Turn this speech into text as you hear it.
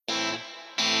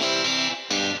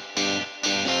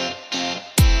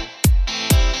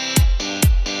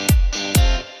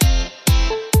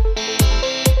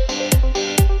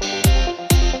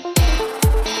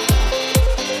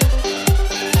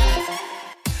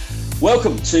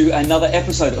Welcome to another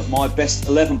episode of my Best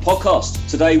 11 podcast.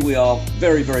 Today we are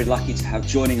very, very lucky to have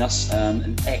joining us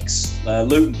an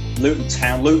ex-Luton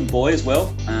boy as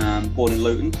well, born in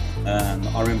Luton.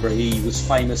 I remember he was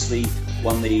famously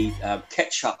won the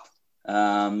Ketchup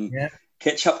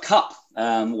Cup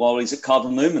while he's at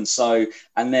Cardinal Newman.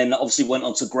 And then obviously went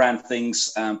on to grand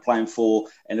things, playing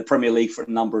in the Premier League for a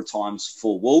number of times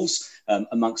for Wolves,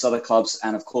 amongst other clubs,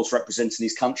 and of course representing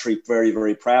his country very,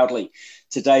 very proudly.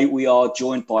 Today we are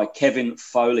joined by Kevin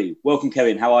Foley. Welcome,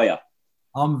 Kevin. How are you?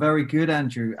 I'm very good,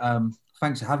 Andrew.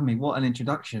 Thanks for having me. What an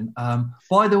introduction.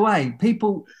 By the way,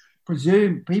 people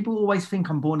always think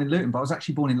I'm born in Luton, but I was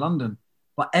actually born in London.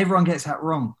 But everyone gets that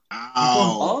wrong.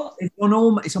 Oh.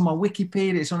 It's on my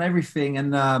Wikipedia. It's on everything.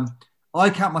 And I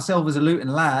count myself as a Luton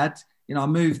lad. You know, I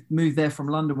moved there from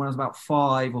London when I was about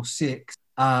 5 or 6.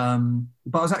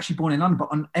 But I was actually born in London. But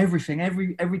on everything,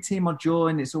 every team I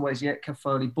join, it's always Kev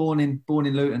Foley, born in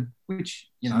Luton, which,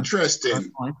 you know.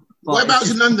 Interesting. Whereabouts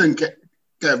in London,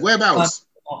 Kev? Whereabouts?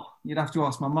 You'd have to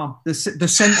ask my mum. The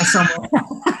centre somewhere.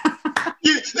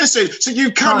 Listen, so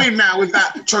you come in now with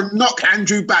that to knock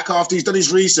Andrew back after he's done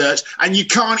his research, and you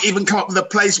can't even come up with a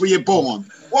place where you're born.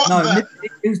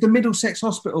 It was the Middlesex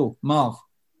Hospital, Marv,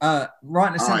 right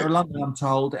in the centre of London, I'm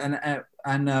told.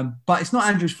 But it's not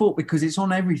Andrew's fault because it's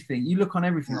on everything. You look on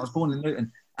everything. I was born in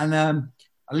Luton, and I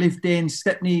lived in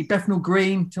Stepney, Bethnal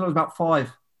Green till I was about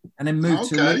 5, and then moved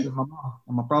to Luton with my mum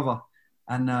and my brother.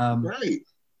 And great.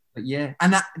 But yeah,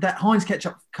 and that Heinz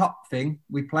Ketchup Cup thing,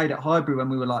 we played at Highbury when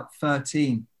we were like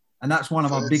 13, and that's one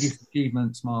of our biggest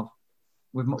achievements, Marv.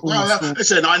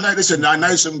 Listen, I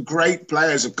know some great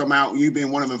players have come out. You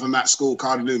being one of them from that school,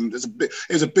 Cardinal Newman. It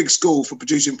was a big school for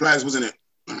producing players, wasn't it?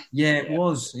 Yeah, it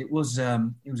was. It was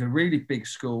a really big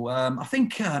school. I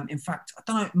think, in fact, I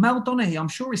don't know, Mal Donaghy. I'm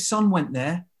sure his son went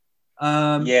there.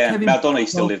 Mal Donaghy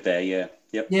still lived there. Yeah.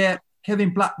 Yep. Yeah,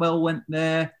 Kevin Blackwell went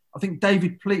there. I think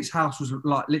David Pleat's house was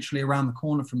like literally around the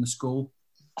corner from the school.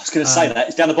 I was going to say that.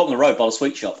 It's down the bottom of the road by the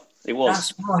sweet shop. It was.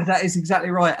 That's right. That is exactly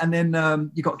right. And then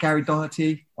you got Gary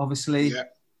Doherty, obviously. Yeah.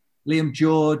 Liam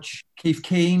George, Keith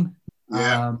Keane.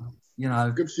 Yeah. You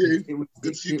know. Good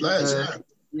few players,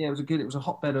 Yeah, it was a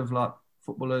hotbed of like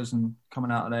footballers and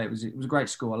coming out of there. It was a great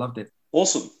school. I loved it.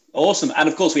 Awesome. And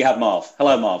of course we have Marv.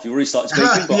 Hello, Marv. You already started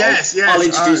speaking, but yes. I'll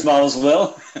introduce Marv as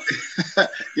well.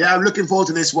 Yeah, I'm looking forward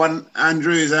to this one.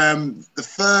 Andrew is the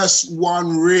first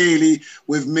one really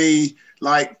with me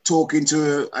like talking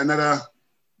to another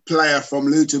player from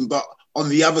Luton, but on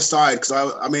the other side, because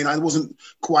I wasn't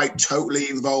quite totally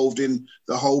involved in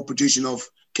the whole producing of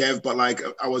Kev, but like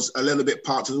I was a little bit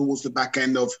part towards the back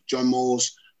end of John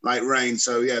Moore's like reign.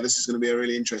 So yeah, this is going to be a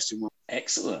really interesting one.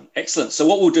 Excellent. So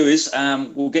what we'll do is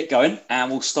we'll get going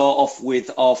and we'll start off with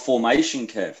our formation,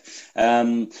 Kev.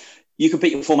 You can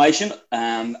pick your formation,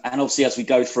 and obviously as we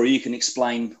go through, you can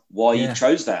explain why you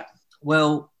chose that.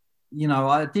 Well, you know,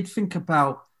 I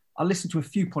listened to a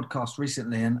few podcasts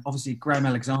recently, and obviously Graham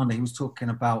Alexander, he was talking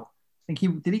about,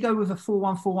 did he go with a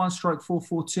 4-1-4-1 stroke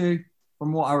 4-4-2?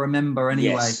 From what I remember,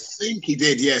 anyway. Yes, I think he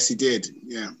did. Yes, he did.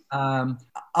 Yeah.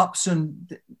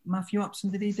 Matthew Upson,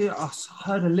 did he do it? I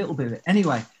heard a little bit of it.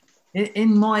 Anyway,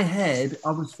 in my head, I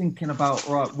was thinking about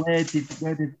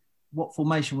what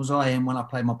formation was I in when I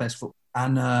played my best football?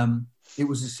 And it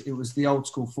was the old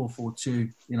school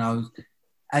 4-4-2. You know,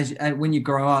 when you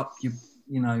grow up, you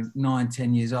know 9,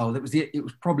 10 years old. It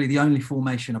was probably the only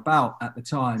formation about at the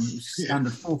time. It was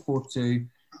standard 4-4-2,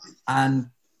 and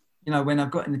you know, when I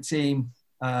got in the team,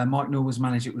 Mike Newell was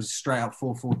manager, it was straight up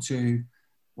 4-4-2.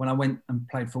 When I went and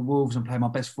played for Wolves and played my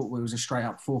best football, it was a straight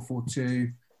up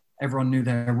 4-4-2. Everyone knew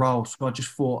their role. So I just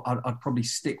thought I'd probably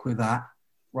stick with that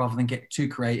rather than get too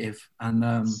creative. And,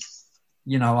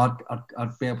 you know,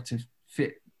 I'd be able to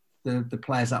fit the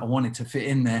players that I wanted to fit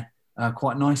in there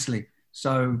quite nicely.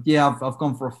 So, yeah, I've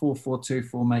gone for a 4-4-2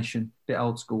 formation, bit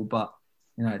old school, but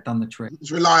you know, it done the trick. It's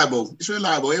reliable.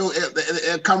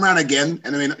 It'll come around again.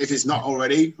 And I mean, if it's not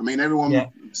already, I mean, everyone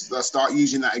will start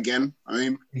using that again. I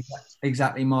mean,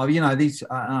 exactly, Marv. You know, these.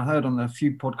 I heard on a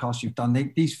few podcasts you've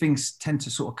done. These things tend to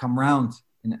sort of come round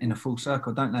in a full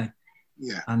circle, don't they?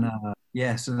 Yeah. And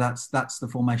so that's the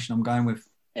formation I'm going with.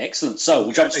 Excellent. So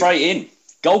we'll jump straight in.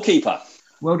 Goalkeeper.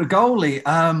 Well, the goalie.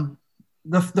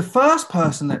 The first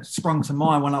person that sprung to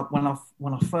mind when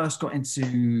I first got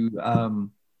into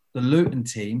the Luton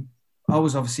team, I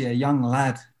was obviously a young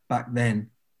lad back then,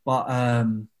 but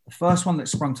the first one that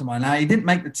sprung to mind, now he didn't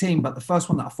make the team, but the first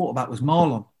one that I thought about was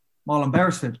Marlon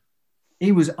Beresford.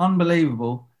 He was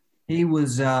unbelievable. He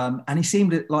was, and he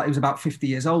seemed like he was about 50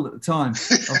 years old at the time,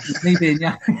 me being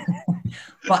young.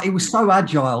 But he was so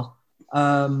agile.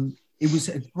 it was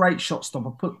a great shot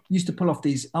stopper. Used to pull off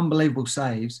these unbelievable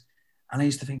saves, and I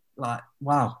used to think like,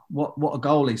 wow, what a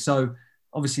goalie. So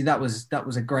obviously that was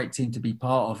a great team to be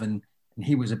part of, and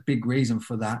he was a big reason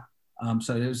for that.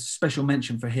 So there was a special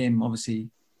mention for him, obviously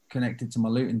connected to my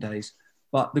Luton days.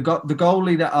 But the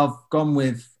goalie that I've gone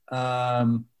with,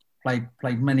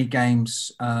 played many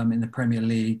games in the Premier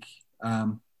League.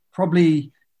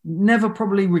 Probably never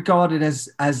regarded as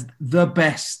the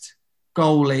best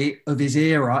goalie of his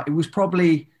era. It was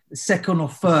probably second or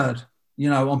third,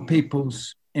 on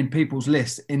people's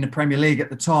list in the Premier League at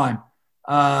the time.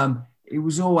 It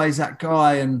was always that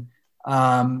guy, and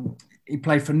he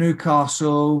played for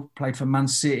Newcastle, played for Man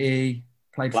City,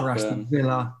 played for Aston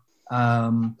Villa.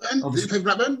 Did he play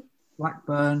Blackburn?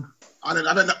 Blackburn. I don't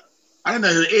know. I don't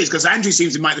know who it is, because Andrew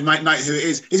seems to might know who it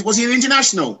is. Was he an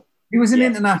international? He was an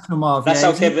international, Marv. That's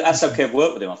how Kev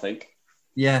worked with him, I think.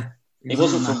 Yeah. He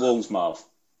wasn't from Wolves, Marv.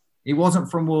 He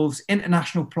wasn't from Wolves.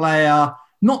 International player.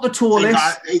 Not the tallest.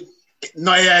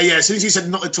 As soon as you said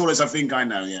not the tallest, I think I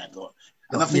know.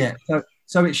 Yeah.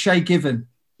 So it's Shay Given.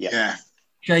 Yeah.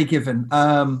 Shay Given.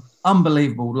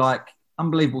 Unbelievable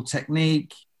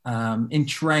technique in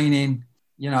training.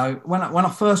 When I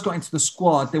first got into the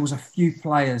squad, there was a few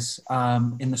players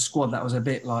in the squad that I was a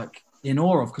bit like in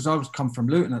awe of, because I was come from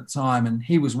Luton at the time, and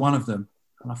he was one of them.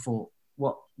 And I thought,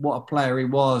 what a player he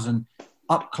was. And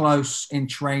up close in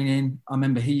training, I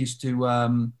remember he used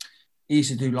to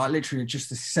do like literally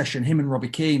just a session, him and Robbie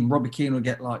Keane. Robbie Keane would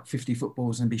get like 50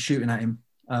 footballs and be shooting at him.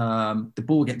 The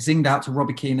ball would get zinged out to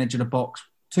Robbie Keane, edge of the box,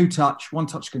 2-touch,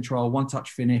 1-touch control,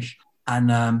 1-touch finish.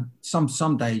 And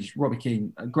some days, Robbie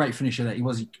Keane, a great finisher that he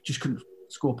was, he just couldn't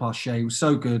score past Shay. He was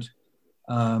so good.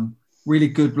 Really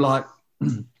good,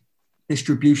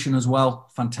 distribution as well.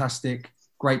 Fantastic.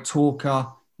 Great talker.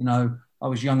 I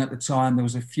was young at the time. There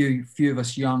was a few of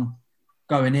us young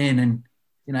going in, and,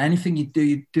 anything you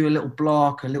do a little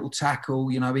block, a little tackle,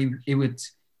 he would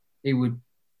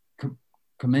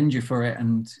commend you for it,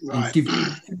 and he'd give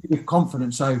you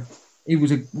confidence. So he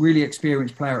was a really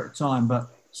experienced player at the time, but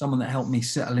someone that helped me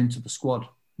settle into the squad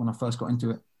when I first got into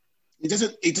it.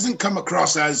 He doesn't come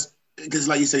across as, because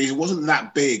like you said, he wasn't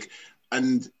that big,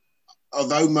 and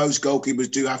although most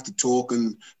goalkeepers do have to talk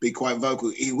and be quite vocal,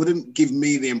 he wouldn't give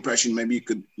me the impression, maybe you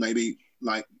could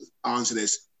answer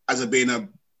this, as being a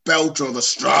belter of a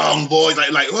strong voice,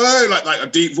 like a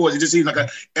deep voice. It just seems like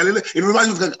it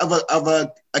reminds me of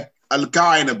a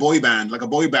guy in a boy band, like a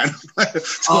boy band.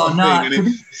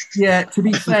 To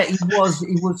be fair, he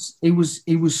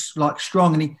was like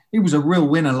strong, and he was a real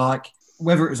winner. Like,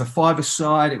 whether it was a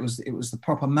five-a-side, it was the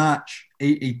proper match.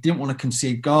 He didn't want to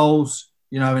concede goals,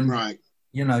 and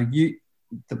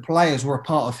the players were a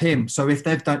part of him. So if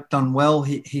they've done well,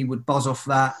 he would buzz off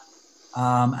that.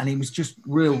 And he was just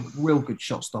real good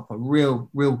shot stopper, real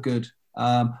good.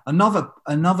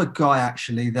 Another guy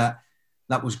actually that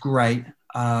was great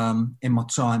in my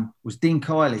time was Dean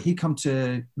Kiley. He come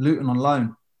to Luton on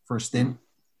loan for a stint,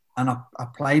 and I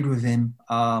played with him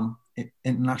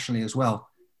internationally as well.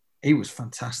 He was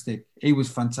fantastic.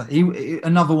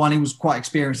 Another one. He was quite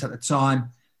experienced at the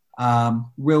time.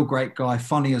 Real great guy,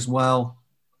 funny as well.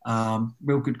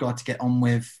 Real good guy to get on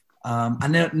with.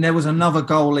 And there was another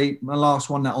goalie, the last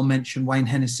one that I'll mention, Wayne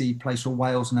Hennessy, plays for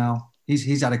Wales now.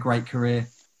 He's had a great career.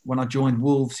 When I joined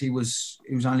Wolves, he was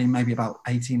only maybe about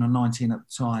 18 or 19 at the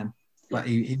time, but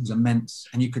he was immense.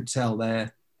 And you could tell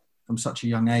there from such a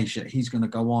young age that he's going to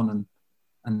go on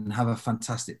and have a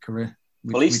fantastic career.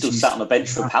 Well, he's still sat on the bench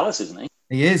for Palace, isn't he?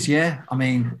 He is, yeah. I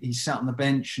mean, he's sat on the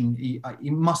bench, and he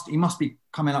must be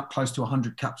coming up close to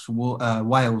 100 caps for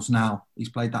Wales now. He's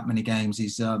played that many games.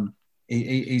 He's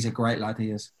a great lad, he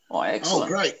is. Oh,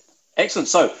 excellent. Oh, great. Excellent.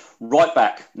 So, right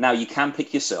back. Now, you can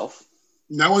pick yourself.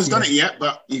 No one's done it yet,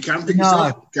 but you can pick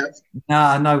yourself.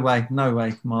 Nah, no way,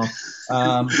 Mark.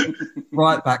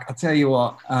 Right back. I tell you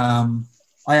what, I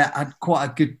had quite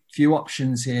a good few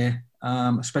options here,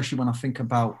 especially when I think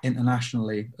about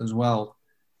internationally as well.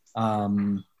 I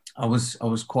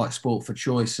was quite sport for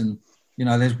choice, and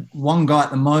there's one guy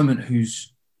at the moment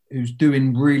who's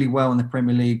doing really well in the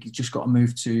Premier League. He's just got to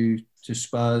move to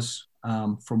Spurs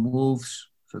from Wolves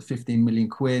for 15 million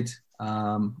quid.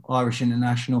 Irish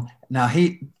international. Now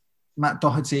Matt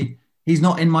Doherty, he's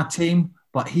not in my team,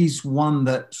 but he's one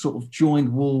that sort of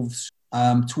joined Wolves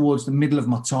towards the middle of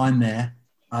my time there.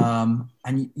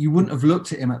 And you wouldn't have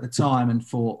looked at him at the time and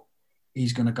thought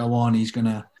he's going to go on, he's going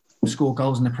to score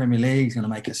goals in the Premier League, he's going to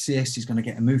make assists, he's going to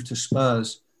get a move to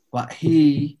Spurs. But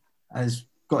he has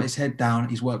got his head down,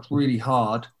 he's worked really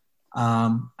hard,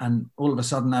 and all of a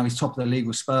sudden now he's top of the league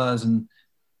with Spurs, and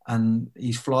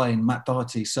he's flying, Matt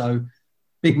Doherty. So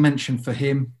big mention for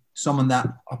him. someone that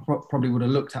I probably would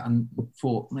have looked at and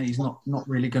thought, he's not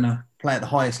really going to play at the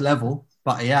highest level,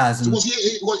 but he has. So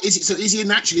is he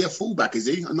naturally a fullback, is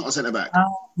he? And not a centre-back?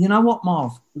 You know what,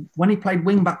 Marv? When he played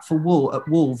wing-back for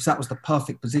Wolves, that was the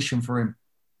perfect position for him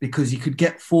because he could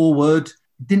get forward,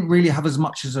 didn't really have as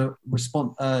much as a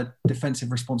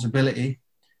defensive responsibility.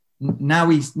 Now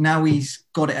he's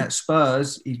got it at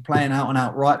Spurs. He's playing out and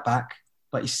out right back,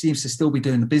 but he seems to still be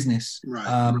doing the business.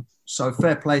 Right. So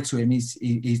fair play to him.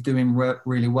 He's doing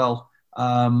really well.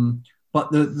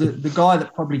 But the guy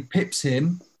that probably pips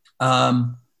him,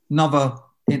 another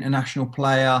international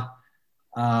player,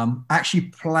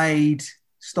 actually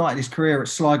started his career at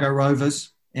Sligo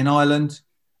Rovers in Ireland.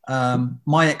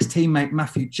 My ex-teammate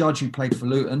Matthew Judge, who played for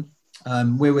Luton,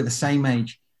 we were the same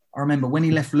age. I remember when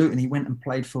he left Luton, he went and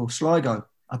played for Sligo.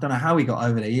 I don't know how he got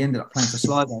over there. He ended up playing for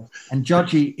Sligo. And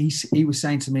Judge, he was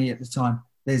saying to me at the time,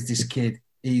 there's this kid.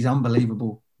 He's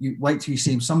unbelievable. You wait till you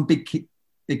see him. Some big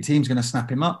team's going to snap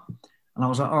him up. And I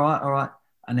was like, all right.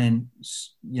 And then,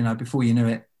 before you knew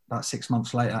it, about 6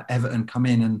 months later, Everton come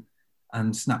in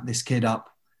and snap this kid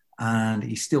up. And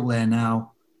he's still there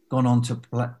now, gone on to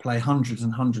play hundreds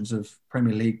and hundreds of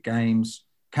Premier League games,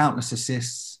 countless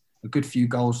assists, a good few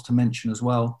goals to mention as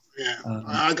well. Yeah,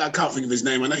 I can't think of his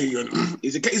name. I know who you're on.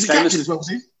 He's a captain as well, was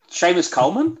he? Seamus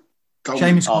Coleman?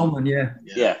 Seamus Coleman,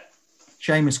 yeah.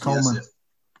 Seamus Coleman. Yes.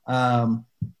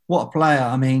 What a player.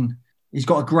 I mean, he's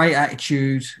got a great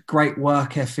attitude, great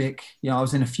work ethic. I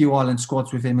was in a few Ireland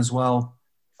squads with him as well.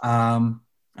 And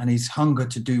he's hunger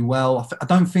to do well. I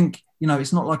don't think,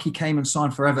 it's not like he came and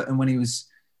signed for Everton when he was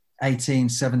 18,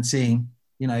 17.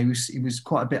 He was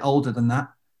quite a bit older than that.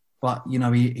 But,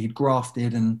 he'd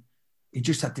grafted and he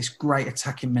just had this great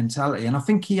attacking mentality. And I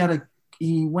think while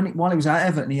he was at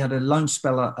Everton, he had a loan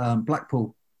spell at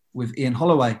Blackpool with Ian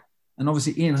Holloway. And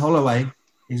obviously Ian Holloway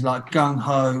is like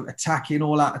gung-ho, attacking,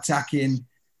 all-out attacking.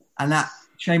 And that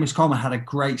Seamus Coleman had a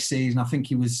great season. I think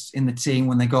he was in the team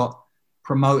when they got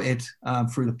promoted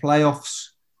through the playoffs.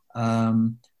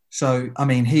 So, I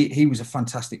mean, he was a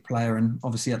fantastic player. And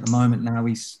obviously at the moment now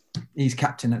he's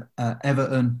captain at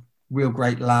Everton. Real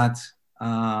great lad.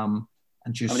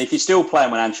 If he's still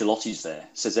playing when Ancelotti's there,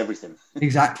 it says everything.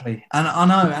 Exactly. And I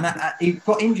know. And he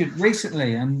got injured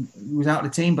recently and he was out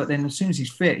of the team. But then as soon as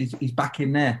he's fit, he's back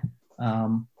in there.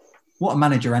 What a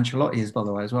manager Ancelotti is, by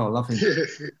the way, as well. I love him.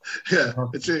 Yeah,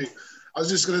 true. I was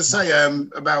just going to say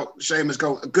about Seamus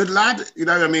Coleman. A good lad,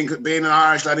 being an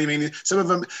Irish lad. Some of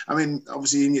them,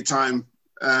 obviously in your time,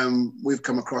 we've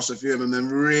come across a few of them,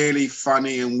 and really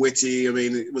funny and witty.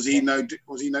 Was he no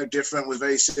different? Was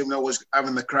very similar? Was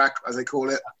having the crack, as they call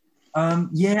it?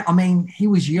 He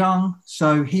was young,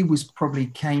 so he was probably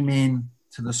came in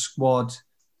to the squad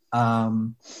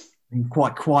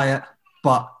quite quiet,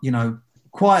 but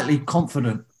quietly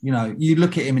confident. You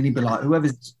look at him and he'd be like,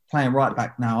 whoever's playing right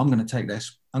back now, I'm going to take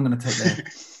this. I'm going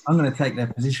to take their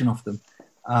position off them.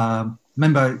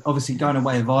 Remember, obviously, going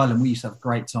away with Ireland, we used to have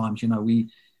great times. We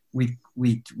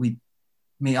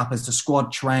meet up as the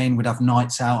squad, train. We'd have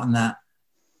nights out and that.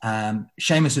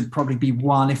 Seamus would probably be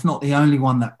one, if not the only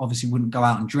one, that obviously wouldn't go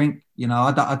out and drink.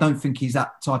 I don't think he's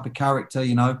that type of character.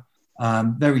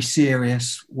 Very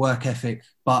serious work ethic,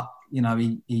 but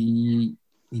he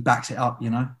backs it up.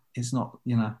 It's not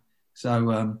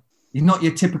So he's not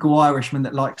your typical Irishman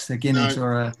that likes the Guinness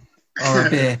or a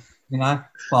beer.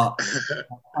 But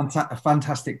a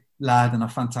fantastic lad and a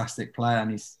fantastic player,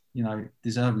 and he's,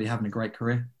 deservedly having a great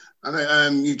career. I know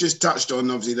you just touched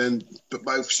on, obviously, then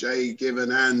both Shay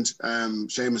Given and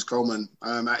Seamus Coleman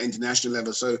at international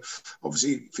level. So,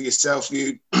 obviously, for yourself,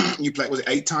 you played, was it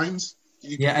 8 times?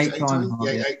 Eight times.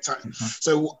 Yeah, 8 times.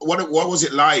 So, what was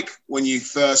it like when you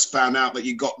first found out that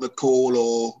you got the call,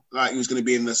 or like you was going to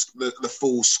be in the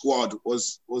full squad?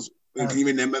 Can you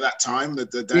remember that time, the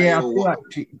day? Yeah, or what?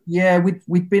 Actually, yeah,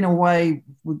 we'd been away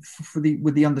with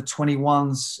the under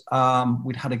 21s.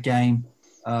 We'd had a game,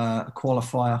 a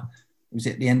qualifier. It was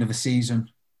at the end of the season,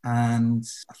 and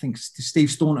I think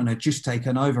Steve Staunton had just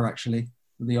taken over actually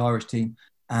with the Irish team,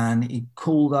 and he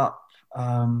called up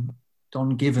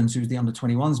Don Givens, who's the under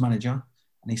 21s manager,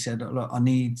 and he said, "Look, I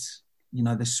need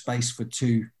this space for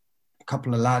a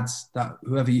couple of lads that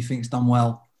whoever you think's done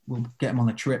well." We'll get them on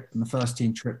a trip, on the first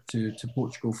team trip to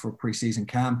Portugal for a pre-season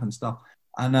camp and stuff.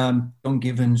 And Don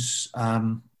Givens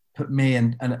put me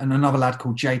and another lad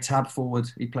called Jay Tab forward.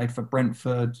 He played for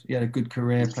Brentford. He had a good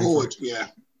career. Forward,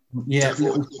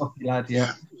 little cocky lad,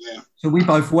 yeah. So we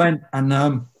both went, and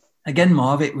again,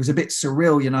 Marv, it was a bit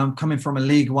surreal. I'm coming from a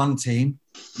League One team.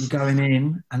 You're going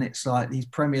in, and it's like these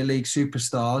Premier League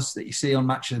superstars that you see on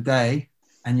Match of the Day,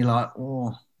 and you're like,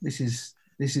 oh, this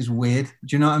is weird.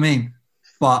 Do you know what I mean?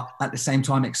 but at the same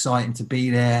time, exciting to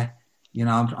be there. You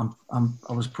know,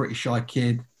 I was a pretty shy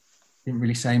kid. Didn't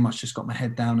really say much. Just got my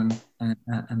head down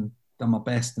and done my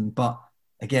best. But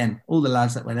again, all the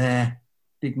lads that were there,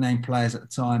 big name players at the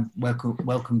time,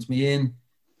 welcomed me in.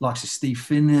 Likes of Steve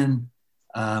Finnan,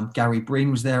 Gary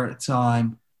Breen was there at the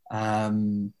time,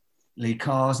 Lee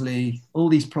Carsley, all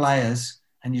these players,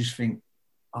 and you just think,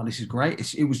 oh, this is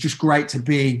great. It was just great to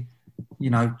be, you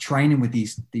know, training with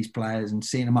these players and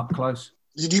seeing them up close.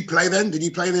 Did you play then? Did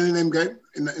you play then in them game?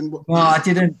 No, I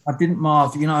didn't,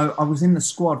 Marv. You know, I was in the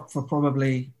squad for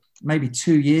probably maybe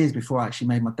 2 years before I actually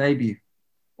made my debut.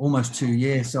 Almost 2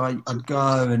 years. So I'd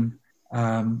go and,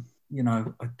 you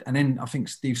know, and then I think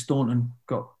Steve Staunton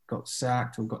got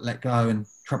sacked or got let go, and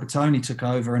Trapattoni took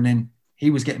over, and then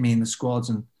he was getting me in the squads.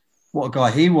 And what a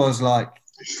guy he was, like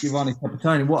Giovanni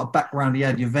Trapattoni. What a background he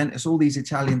had. Juventus, all these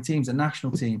Italian teams, a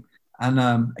national team. And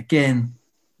again,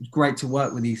 it was great to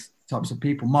work with these types of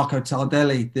people. Marco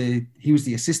Tardelli, he was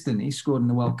the assistant. He scored in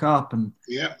the World Cup, and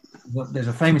there's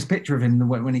a famous picture of him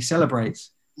when he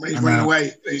celebrates. When he's running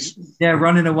away.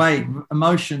 Running away,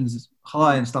 emotions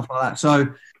high and stuff like that.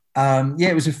 So,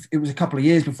 it was a couple of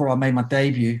years before I made my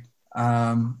debut.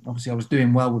 Obviously, I was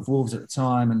doing well with Wolves at the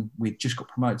time, and we'd just got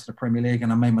promoted to the Premier League,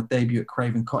 and I made my debut at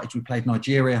Craven Cottage. We played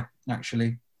Nigeria,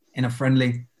 actually, in a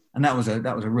friendly, and that was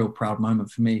a real proud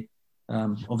moment for me.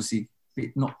 Obviously,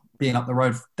 not being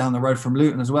down the road from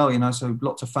Luton as well, you know, so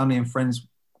lots of family and friends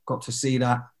got to see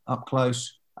that up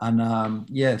close, and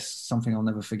yes, something I'll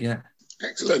never forget.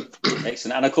 Excellent.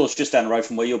 And of course, just down the road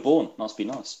from where you're born. Must be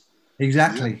nice.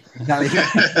 Exactly.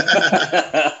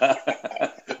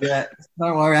 Yeah,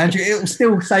 don't worry, Andrew. It will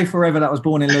still say forever that I was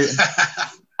born in Luton.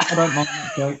 I don't mind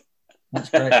that joke. That's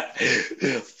great.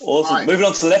 Awesome. Right. Moving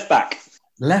on to left back.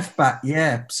 Left back,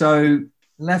 yeah. So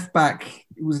left back,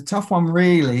 it was a tough one,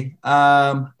 really.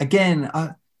 Again,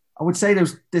 I would say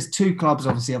there's two clubs.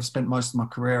 Obviously, I've spent most of my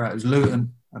career at. It was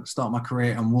Luton at the start of my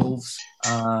career, and Wolves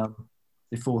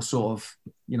before sort of,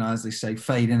 you know, as they say,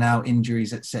 fading out,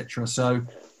 injuries, etc. So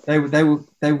they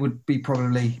would be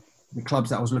probably the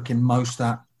clubs that I was looking most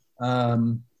at.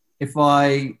 If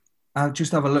I'll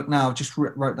just have a look now, I just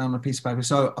wrote down a piece of paper.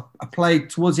 So I played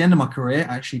towards the end of my career,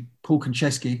 actually, Paul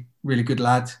Konchesky, really good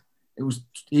lad.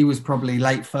 He was probably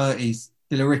late 30s.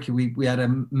 Billericay, we had a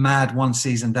mad one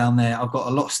season down there. I've got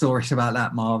a lot of stories about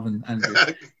that, Marv and Andrew.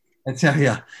 I tell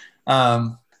you,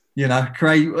 you know,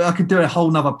 Craig, I could do a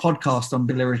whole nother podcast on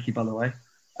Billericay, by the way.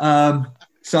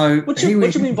 So what do you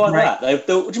mean by that? What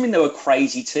do you mean they were a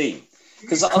crazy team?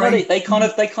 Because I know they kind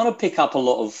of pick up a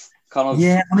lot of kind of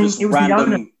it was random.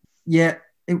 The owner. Yeah,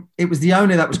 it was the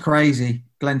owner that was crazy.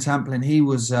 Glenn Tamplin. He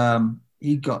was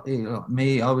he got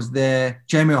me. I was there.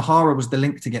 Jamie O'Hara was the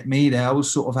link to get me there. I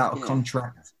was sort of out of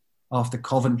contract after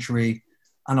Coventry,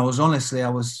 and I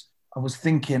was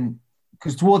thinking,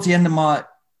 because towards the end of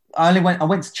I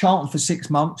went to Charlton for 6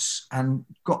 months and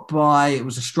got by. It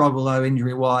was a struggle though,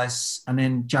 injury wise, and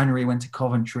then January went to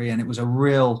Coventry, and it was a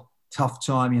real tough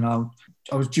time. You know,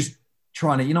 I was just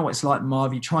trying to, you know what it's like,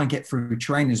 Marv, you try and get through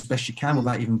training as best you can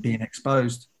without even being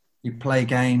exposed. You play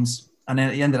games, and then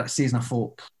at the end of that season, I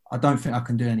thought, I don't think I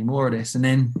can do any more of this. And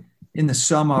then in the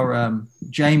summer,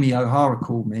 Jamie O'Hara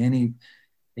called me, and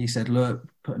he said, look,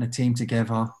 putting a team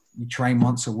together, you train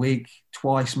once a week,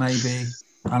 twice maybe.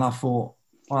 And I thought,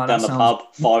 oh, down the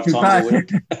pub 5 times a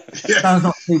week. Sounds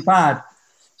not too bad.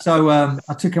 So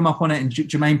I took him up on it, and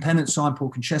Jermaine Pennant signed,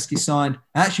 Paul Konchesky signed.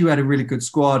 Actually, we had a really good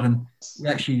squad, and we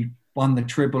actually won the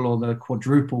treble or the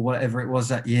quadruple, whatever it was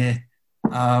that year.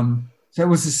 So it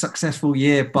was a successful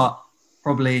year, but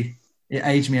probably it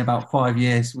aged me about 5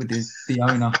 years with the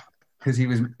owner, because he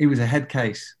was a head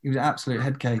case. He was an absolute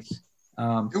head case.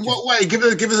 In what way? Give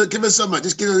us some.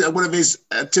 Just give us one of his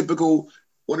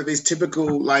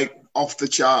typical like off the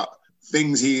chart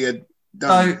things he had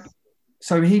done.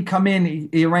 So he come in.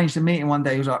 He arranged a meeting one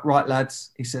day. He was like, "Right,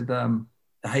 lads," he said, "the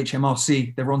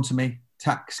HMRC, they're on to me.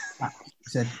 Tax." He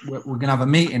said, "We're going to have a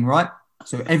meeting, right?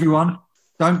 So everyone,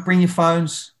 don't bring your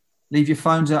phones. Leave your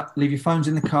phones up. Leave your phones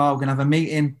in the car. We're going to have a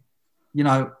meeting. You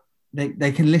know,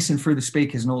 they can listen through the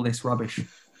speakers and all this rubbish."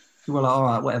 So we're like, "All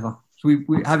right, whatever." So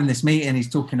we're having this meeting. He's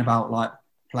talking about like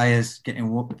players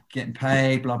getting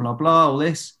paid, blah blah blah, all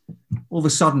this. All of a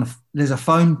sudden, there's a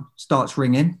phone starts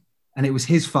ringing, and it was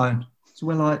his phone. So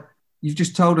we're like, "You've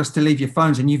just told us to leave your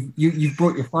phones, and you've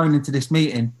brought your phone into this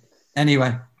meeting."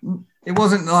 Anyway, it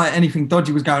wasn't like anything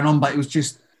dodgy was going on, but it was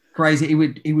just crazy.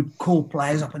 He would call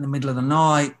players up in the middle of the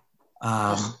night.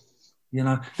 You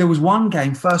know, there was one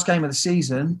game, first game of the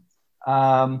season,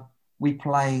 we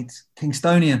played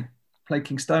Kingstonian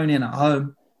at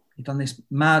home. He'd done this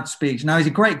mad speech. Now, he's a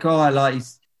great guy. Like,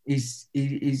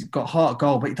 he's got heart of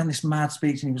gold, but he done this mad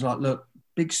speech, and he was like, "Look,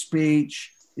 big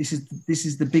speech. This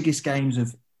is the biggest games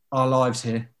of our lives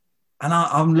here." And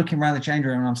I'm looking around the change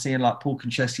room and I'm seeing like Paul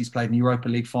Konchesky's played in the Europa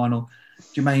League final,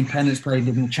 Jermaine Pennant's played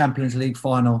in the Champions League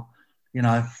final. You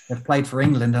know, they've played for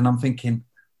England, and I'm thinking,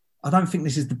 I don't think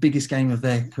this is the biggest game of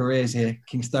their careers here,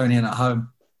 Kingstonian at home.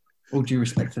 All due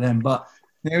respect to them, but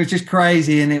it was just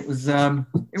crazy, and it was.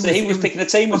 He was picking the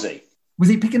team, was he? Was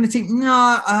he picking the team? No,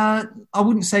 I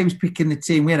wouldn't say he was picking the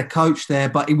team. We had a coach there,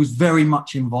 but he was very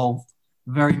much involved.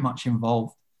 Very much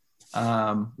involved.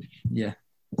 Yeah.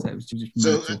 So it was just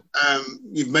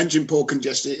you've mentioned Paul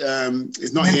Konchesky.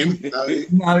 It's not him.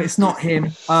 No, it's not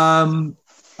him.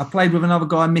 I played with another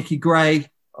guy, Mickey Gray,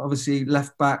 obviously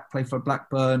left back, played for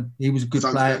Blackburn. He was a good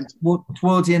player.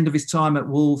 Towards the end of his time at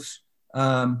Wolves,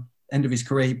 end of his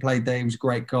career, he played there. He was a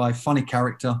great guy, funny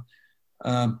character,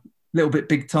 little bit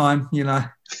big time, you know,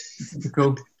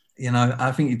 typical. You know,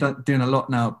 I think he's doing a lot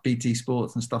now at BT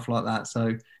Sports and stuff like that.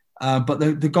 So, but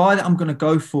the guy that I'm going to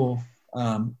go for,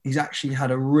 he's actually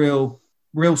had a real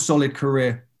solid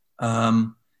career.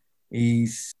 He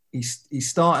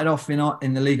started off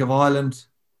in the League of Ireland,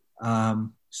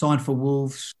 signed for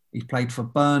Wolves. He played for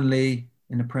Burnley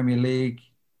in the Premier League.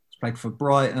 He's played for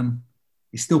Brighton.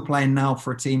 He's still playing now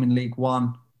for a team in League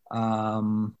One.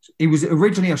 He was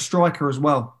originally a striker as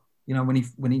well. You know, when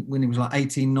he was like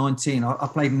 18, 19, I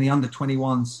played in the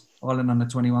under-21s, Ireland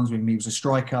under-21s with him. He was a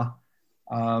striker.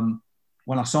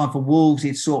 When I signed for Wolves,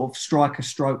 he'd sort of striker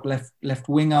stroke left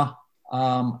winger.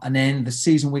 And then the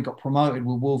season we got promoted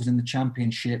with Wolves in the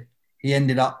Championship, he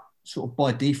ended up sort of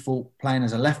by default playing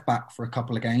as a left back for a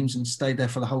couple of games and stayed there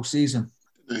for the whole season.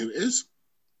 Who it is?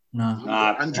 No.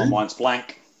 My mind's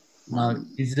blank. No,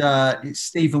 it's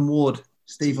Stephen Ward.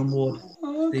 Stephen Ward.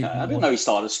 Oh, okay. I didn't know he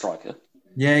started as striker.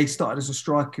 Yeah, he started as a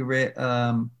striker at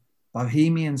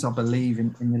Bohemians, I believe,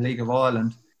 in the League of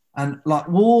Ireland. And like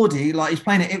Wardy, like he's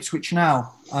playing at Ipswich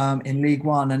now in League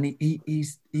One, and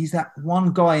he's that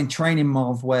one guy in training,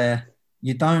 Marv, where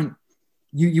you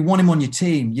want him on your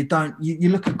team. You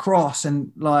look across,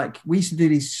 and like we used to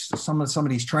do some of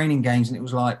these training games, and it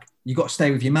was like you got to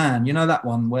stay with your man. You know that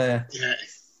one where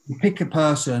you pick a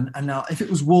person, and if it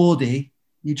was Wardy,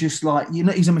 you just like, you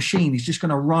know, he's a machine. He's just going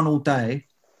to run all day,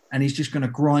 and he's just going to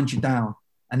grind you down.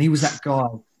 And he was that guy,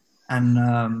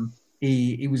 and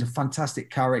he was a fantastic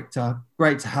character,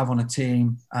 great to have on a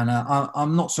team. And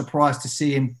I'm not surprised to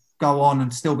see him go on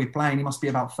and still be playing. He must be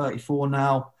about 34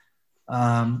 now.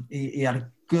 He had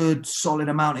a good, solid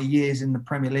amount of years in the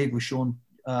Premier League with Sean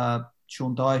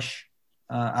Dyche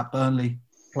at Burnley.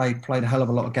 Played a hell of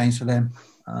a lot of games for them.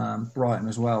 Brighton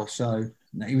as well. So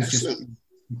he was just a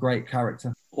great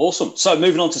character. Awesome. So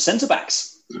moving on to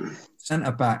centre-backs.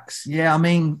 Centre-backs. Yeah, I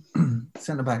mean,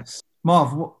 centre-backs.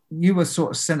 Marv, you were sort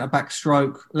of centre-back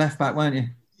stroke left-back, weren't you?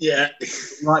 Yeah.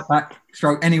 Right-back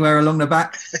stroke anywhere along the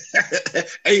back?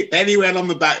 Anywhere along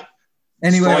the back.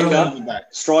 Anywhere Striker. along the back.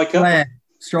 Striker. Player.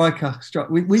 Striker.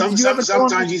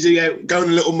 Sometimes you go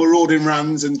on little marauding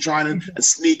runs and try and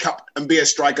sneak up and be a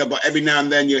striker, but every now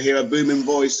and then you hear a booming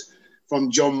voice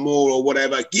from John Moore or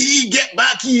whatever. Get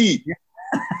back, ye! Yeah.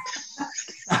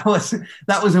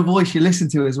 That was a voice you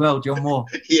listened to as well, John Moore.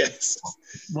 Yes.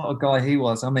 What a guy he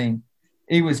was. I mean,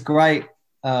 he was great.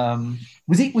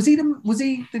 Was he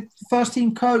the first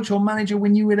team coach or manager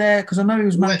when you were there? Because I know he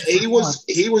was manager. He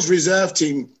was reserve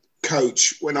team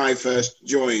coach when I first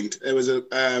joined. There was a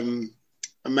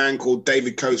man called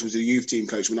David Coates was the youth team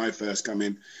coach when I first come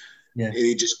in. Yeah. And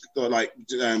he just got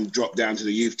dropped down to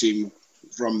the youth team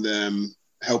from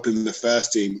helping the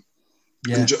first team.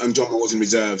 Yeah. And John was in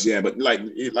reserves, yeah. But like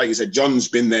you said, John's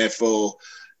been there for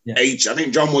age. I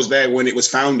think John was there when it was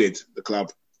founded, the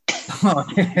club. Oh,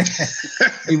 yeah.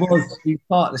 He was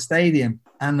part of the stadium.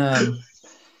 And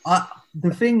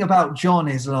the thing about John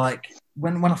is like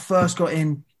when I first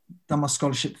done my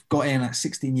scholarship, got in at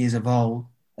 16 years of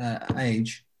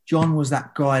age, John was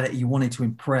that guy that you wanted to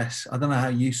impress. I don't know how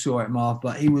you saw it, Marv,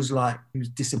 but he was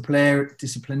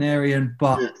disciplinarian,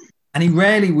 and he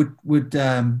rarely would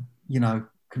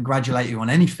congratulate you on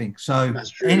anything. So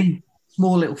any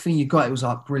small little thing you got, it was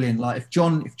like brilliant. Like if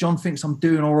John thinks I'm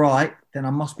doing all right, then I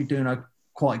must be doing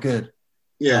quite good.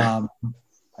 Yeah.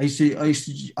 I used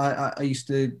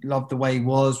to love the way he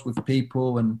was with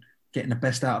people and getting the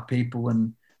best out of people,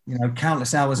 and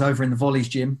countless hours over in the volleys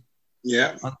gym.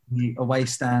 Yeah. The away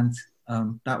stand.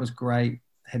 That was great.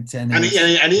 Head tennis.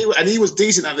 And he was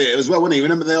decent at it as well, wasn't he?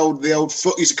 Remember the old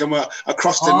foot used to come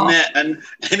across the net, and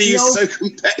he was so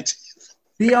competitive.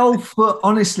 The old foot,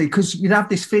 honestly, because you'd have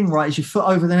this thing, right? Is your foot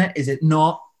over the net? Is it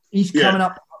not? He's coming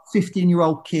up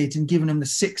 15-year-old kids and giving them the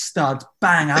 6 stud.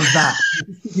 Bang, have that.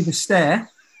 Give a stare.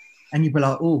 and you'd be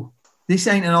like, oh, this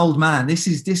ain't an old man.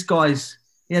 This guy's,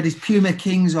 he had his Puma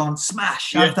Kings on,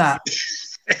 smash, have that.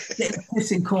 Get a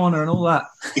pissing corner and all that.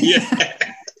 Yeah.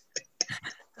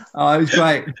 Oh, it was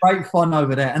great fun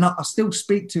over there. And I still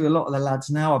speak to a lot of the lads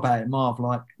now about it, Marv,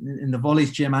 like in the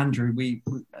Volleys gym. Andrew,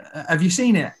 have you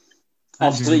seen it?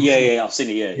 Andrew? Yeah, I've seen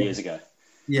it years ago.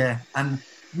 Yeah, and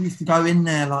we used to go in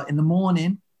there like in the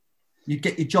morning. You'd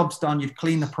get your jobs done. You'd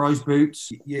clean the pros'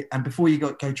 boots, and before you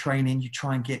go training, you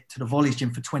try and get to the Volleys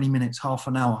gym for 20 minutes, half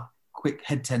an hour, quick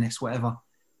head tennis, whatever.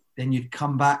 Then you'd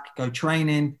come back, go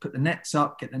training, put the nets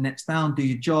up, get the nets down, do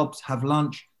your jobs, have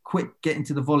lunch, quick get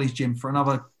into the Volleys gym for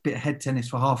another bit of head tennis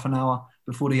for half an hour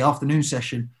before the afternoon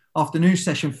session. Afternoon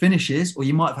session finishes, or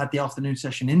you might have had the afternoon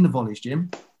session in the Volleys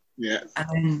gym. Yeah. And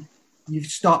then you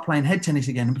start playing head tennis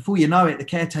again. And before you know it, the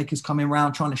caretaker's coming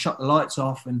around trying to shut the lights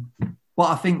off. But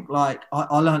I think like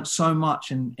I learned so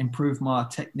much and improved my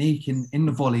technique in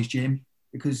the Volleys gym,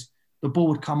 because the ball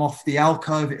would come off the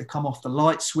alcove, it would come off the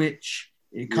light switch,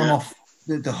 it would come off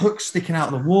the hook sticking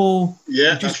out of the wall.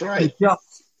 Yeah, that's right.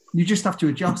 You just have to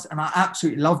adjust, and I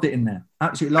absolutely loved it in there.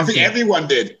 Absolutely loved it. I think everyone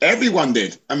did. Everyone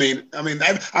did. I mean,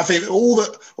 I think all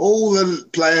the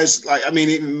players, like, I mean,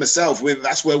 even myself,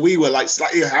 that's where we were, like,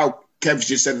 slightly how Kev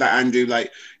just said that, Andrew,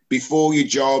 like, before your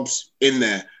jobs, in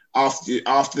there. After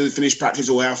the finished practice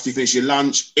or after you finish your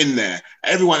lunch, in there.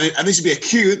 Everyone, and this would be a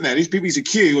queue, isn't there? These people use a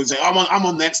queue and say, I'm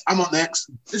on next.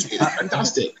 This would be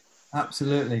fantastic.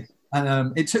 Absolutely.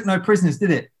 And it took no prisoners,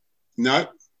 did it? No.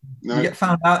 You get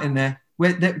found out in there.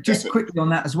 Just quickly on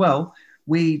that as well,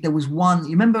 there was one,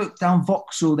 you remember down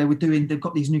Vauxhall, they've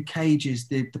got these new cages,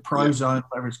 the Pro Zone,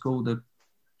 whatever it's called, the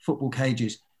football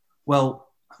cages. Well,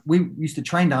 we used to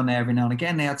train down there every now and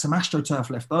again. They had some AstroTurf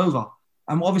left over.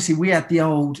 And obviously we had the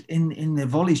old, in the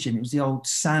Volleys gym, it was the old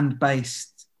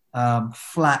sand-based,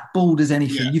 flat, bald as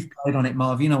anything. Yeah. You've played on it,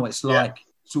 Marv, you know what it's like.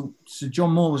 So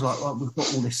John Moore was like, well, we've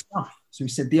got all this stuff. So he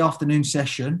said, the afternoon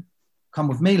session, come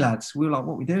with me, lads. We were like,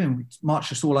 what are we doing? We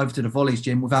marched us all over to the Volleys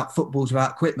gym without footballs,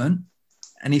 without equipment.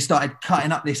 And he started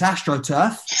cutting up this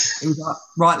AstroTurf. He was like,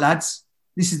 right, lads,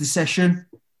 this is the session.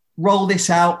 Roll this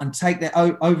out and take that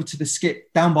over to the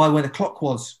skip down by where the clock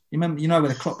was. You know where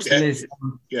the clock still is,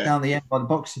 down the end by the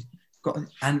boxes.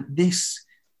 And this,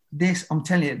 I'm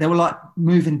telling you, they were like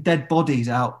moving dead bodies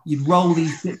out. You'd roll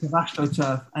these bits of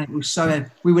AstroTurf, and it was so heavy.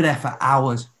 We were there for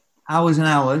hours and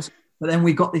hours. But then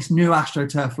we got this new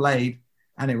AstroTurf laid,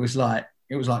 and it was like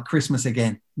Christmas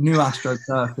again. New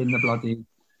AstroTurf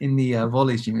in the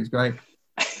Volleys gym. It was great.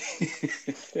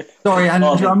 Sorry,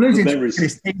 Andrew, I'm losing.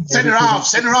 Centre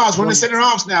halves. One of the centre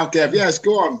halves now, Kev. Yes,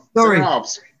 go on. Sorry. Centre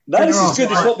halves. No, this is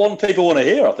good. It's what one people want to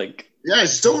hear, I think. Yeah,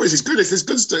 it's stories. It's good. It's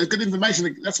good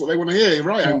information. That's what they want to hear. You're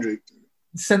right, Andrew.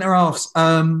 Centre halves.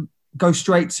 Go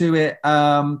straight to it.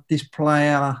 This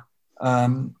player,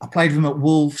 I played with him at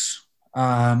Wolves.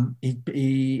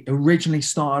 He originally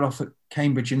started off at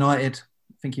Cambridge United.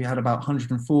 I think he had about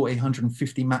 140,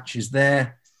 150 matches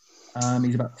there.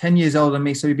 He's about 10 years older than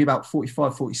me, so he'd be about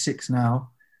 45, 46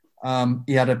 now.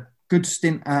 He had a good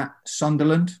stint at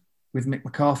Sunderland with Mick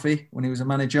McCarthy when he was a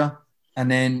manager.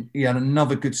 And then he had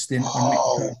another good stint when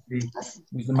Mick McCarthy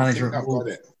was the manager at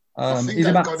Wolves. He's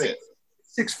about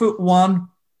 6'1",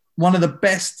 one of the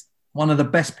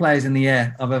best players in the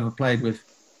air I've ever played with.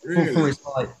 Really? For his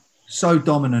height. So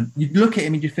dominant. You look at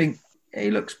him and you think,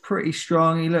 he looks pretty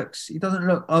strong. He doesn't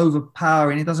look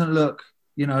overpowering. He doesn't look,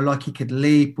 like he could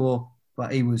leap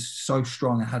but he was so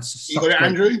strong. It had such. You got it,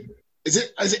 Andrew? Is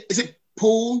it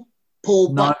Paul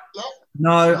Butler?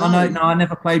 No, I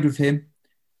never played with him.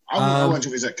 I went to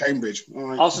his at Cambridge.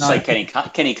 Right. I was going to say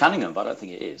Kenny Cunningham, but I don't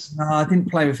think it is. No, I didn't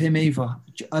play with him either.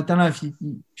 I don't know if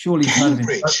surely you've heard of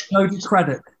him.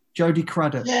 Jody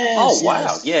Craddock. Yes, oh,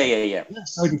 wow. Yeah.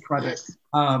 Yes. Jody Craddock.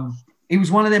 Yes. He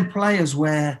was one of them players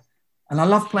where, and I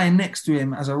love playing next to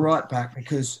him as a right back,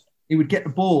 because he would get the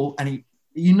ball and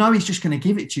he's just going to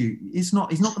give it to you. He's not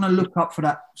going to look up for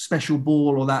that special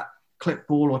ball or that clip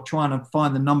ball or trying to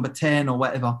find the number 10 or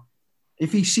whatever.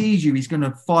 If he sees you, he's going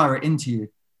to fire it into you.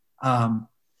 And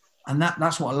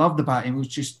that's what I loved about him. It was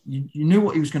just you knew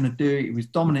what he was going to do. He was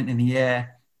dominant in the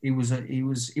air. He wasn't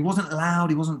loud.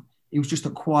 He was just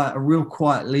a real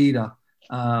quiet leader.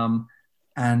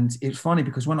 And it's funny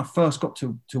because when I first got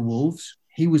to Wolves,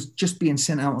 he was just being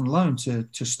sent out on loan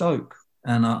to Stoke,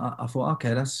 and I thought,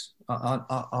 okay,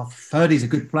 I've heard he's a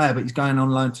good player, but he's going on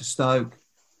loan to Stoke.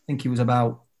 I think he was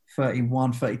about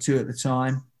 31, 32 at the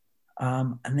time.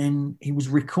 And then he was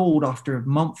recalled after a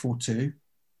month or two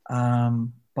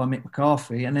by Mick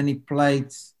McCarthy, and then he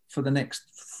played for the next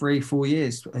 3-4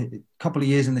 years, a couple of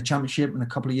years in the Championship and a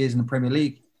couple of years in the Premier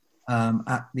League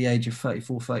at the age of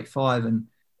 34, 35, and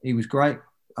he was great.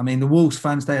 I mean, the Wolves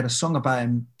fans, they had a song about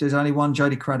him. There's only one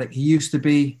Jody Craddock. He used to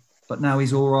be, but now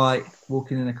he's all right,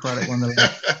 walking in a Craddock Wonderland.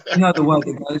 You know the word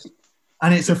that goes.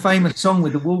 And it's a famous song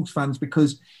with the Wolves fans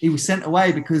because he was sent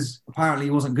away because apparently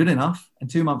he wasn't good enough. And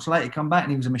 2 months later, he come back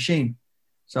and he was a machine.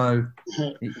 So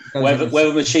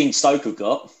whatever machine Stoke have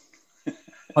got.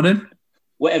 Pardon?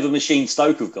 Whatever machine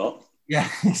Stoke have got. Yeah,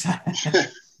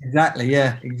 exactly.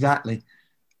 Yeah, exactly.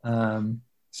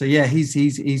 So yeah,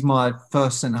 he's my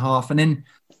first centre half, and then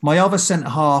my other centre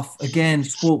half, again,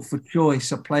 sport for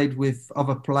choice. I played with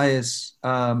other players.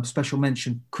 Special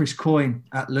mention, Chris Coyne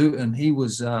at Luton. He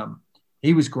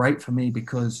was great for me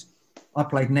because I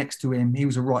played next to him. He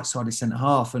was a right-sided centre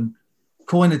half, and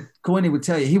Coyne would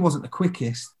tell you he wasn't the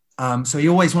quickest, so he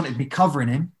always wanted me covering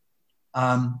him,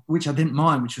 which I didn't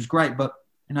mind, which was great. But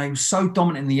you know, he was so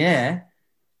dominant in the air.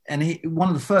 And one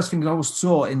of the first things I always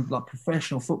saw in like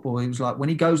professional football, he was like, when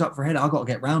he goes up for a header, I got to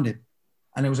get round him.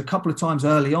 And there was a couple of times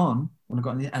early on when I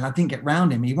got in the, and I didn't get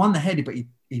round him. He won the header, but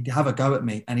he'd have a go at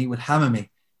me and he would hammer me.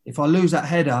 If I lose that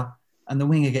header and the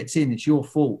winger gets in, it's your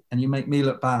fault and you make me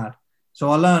look bad. So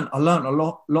I learned a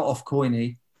lot off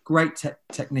Coyne. Great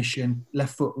technician,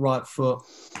 left foot, right foot.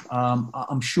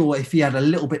 I'm sure if he had a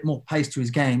little bit more pace to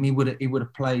his game, he would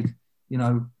have played, you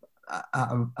know,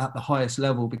 at the highest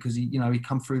level because he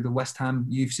come through the West Ham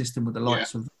youth system with the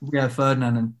likes of Rio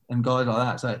Ferdinand and guys like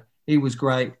that. So he was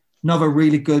great. Another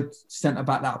really good centre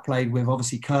back that I played with,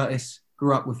 obviously Curtis.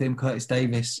 Grew up with him, Curtis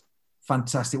Davis.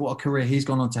 Fantastic! What a career he's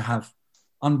gone on to have.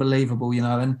 Unbelievable, you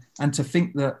know. And to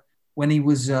think that when he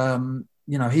was,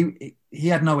 he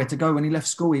had nowhere to go when he left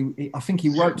school. I think he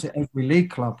wrote to every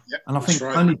league club, and I think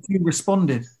only 2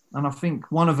 responded. And I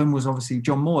think one of them was obviously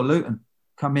John Moore, Luton.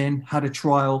 Come in, had a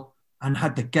trial. And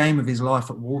had the game of his life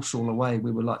at Walsall away.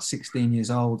 We were like 16 years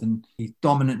old, and he's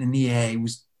dominant in the air.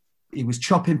 He was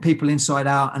chopping people inside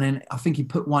out, and then I think he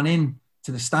put one in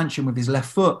to the stanchion with his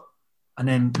left foot, and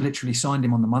then literally signed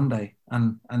him on the Monday,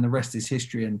 and the rest is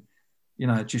history. And you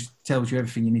know, it just tells you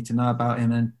everything you need to know about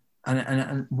him.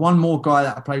 And one more guy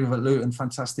that I played with at Luton,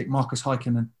 fantastic, Marcus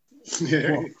Heikkinen.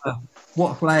 Yeah.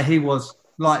 What a player he was!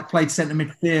 Like played centre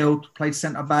midfield, played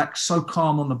centre back, so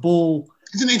calm on the ball.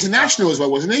 He's an international as well,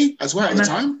 wasn't he? As well at the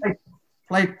time.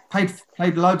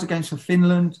 Played loads of games for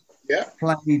Finland. Yeah.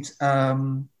 Played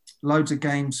loads of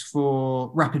games for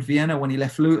Rapid Vienna when he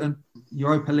left Luton.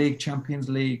 Europa League, Champions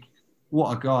League.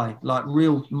 What a guy! Like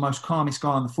real, most calmest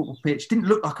guy on the football pitch. Didn't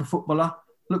look like a footballer.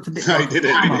 Looked a bit like a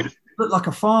farmer. Looked like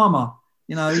a farmer.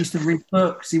 You know, he used to read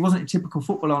books. He wasn't a typical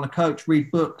footballer on a coach.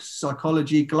 Read books,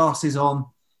 psychology, glasses on.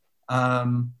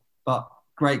 But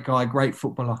great guy, great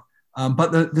footballer.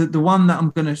 But the one that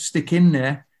I'm going to stick in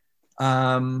there,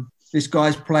 this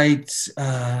guy's played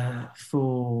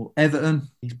for Everton.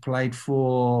 He's played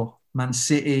for Man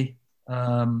City.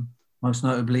 Most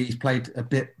notably, he's played a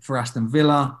bit for Aston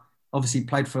Villa. Obviously,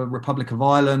 played for Republic of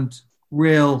Ireland.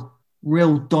 Real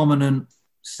dominant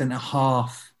centre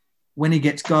half. When he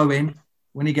gets going,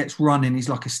 when he gets running, he's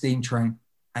like a steam train,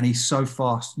 and he's so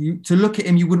fast. To look at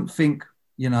him, you wouldn't think,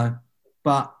 you know,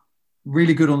 but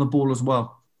really good on the ball as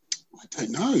well. I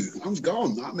don't know. I'm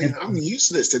gone. I mean, I'm used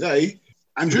to this today.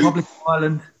 Andrew? Republic of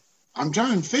Ireland. I'm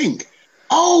trying to think.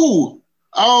 Oh,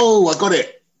 I got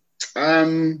it.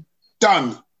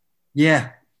 Dunn. Yeah.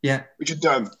 Richard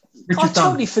Dunn. I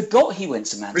totally forgot he went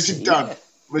to Man City. Richard Dunn.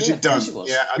 Richard Dunn.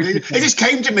 Yeah, it just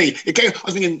came to me. I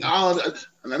was thinking,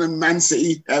 and then Man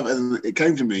City. It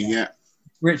came to me. Yeah.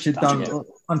 Richard Dunn,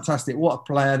 fantastic. What a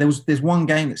player. There's one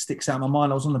game that sticks out in my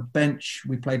mind. I was on the bench.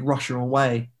 We played Russia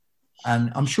away.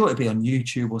 And I'm sure it'd be on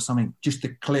YouTube or something, just the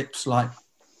clips. Like,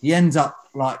 he ends up,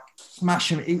 like,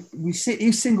 smashing.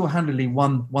 He single-handedly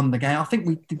won the game. I think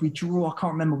we draw? I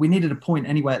can't remember. We needed a point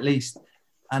anyway, at least.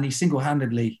 And he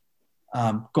single-handedly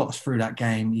got us through that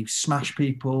game. He smashed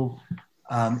people.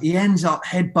 He ends up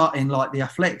headbutting, like, the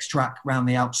athletics track around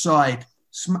the outside.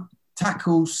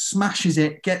 Tackles, smashes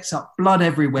it, gets up, blood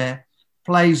everywhere,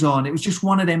 plays on. It was just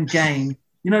one of them games.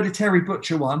 You know the Terry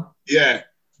Butcher one? Yeah.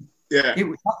 Yeah.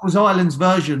 That was Ireland's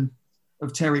version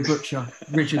of Terry Butcher.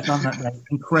 Richard Dunn that day.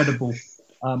 Incredible.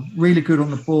 Really good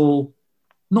on the ball.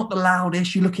 Not the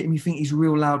loudest. You look at him, you think he's a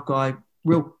real loud guy.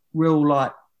 Real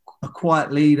like a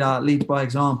quiet leader, lead by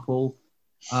example.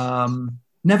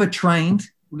 Never trained.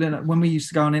 When we used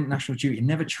to go on international duty,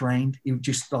 never trained. He would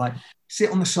just like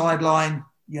sit on the sideline,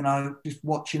 you know, just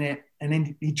watching it. And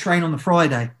then he'd train on the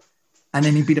Friday. And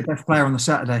then he'd be the best player on the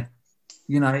Saturday.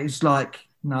 You know, it's like,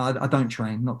 no, I don't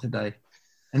train, not today.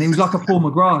 And it was like a Paul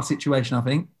McGrath situation, I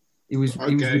think. It was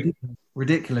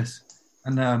ridiculous.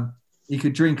 And he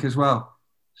could drink as well.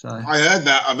 So I heard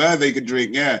that. I've heard they could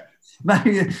drink, yeah.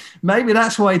 Maybe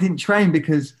that's why he didn't train,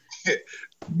 because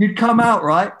you'd come out,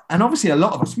 right? And obviously a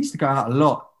lot of us, we used to go out a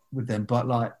lot with them, but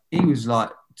like he was like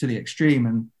to the extreme,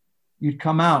 and you'd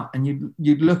come out and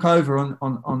you'd look over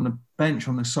on the bench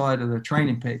on the side of the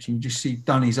training pitch and you just see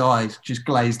Dunny's eyes just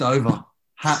glazed over,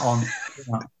 hat on.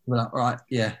 We're like, right,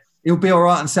 yeah. He'll be all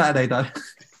right on Saturday though.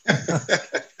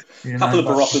 Couple of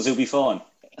Baroccas, he'll be fine.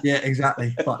 Yeah,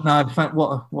 exactly. But no,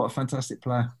 what a fantastic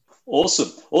player. Awesome.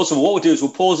 What we'll do is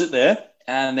we'll pause it there,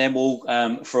 and then we'll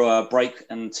for a break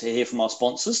and to hear from our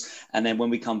sponsors. And then when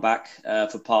we come back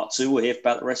for part 2, we'll hear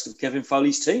about the rest of Kevin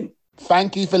Foley's team.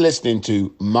 Thank you for listening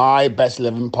to My Best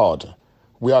 11 Pod.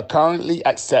 We are currently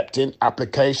accepting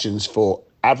applications for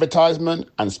advertisement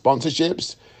and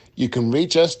sponsorships. You can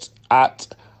reach us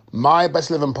at My Best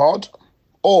 11 Pod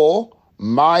or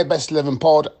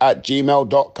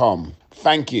mybest11pod@gmail.com.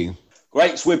 Thank you.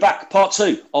 Great. So we're back. Part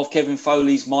 2 of Kevin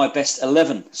Foley's My Best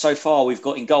 11. So far, we've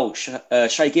got in goal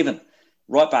Shay Given,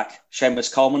 right back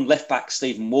Seamus Coleman, left back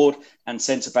Stephen Ward, and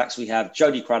centre backs we have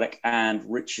Jody Craddock and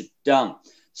Richard Dunn.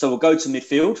 So we'll go to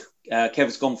midfield.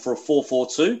 Kevin's gone for a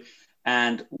 4-4-2,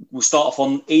 and we'll start off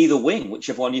on either wing,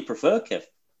 whichever one you prefer, Kev.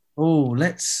 Oh,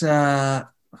 let's start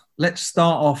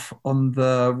off on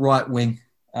the right wing.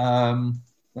 The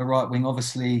right wing,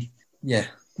 obviously, yeah,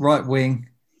 right wing,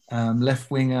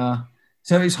 left winger.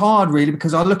 So it's hard, really,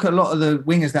 because I look at a lot of the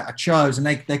wingers that I chose, and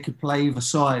they could play either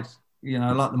side,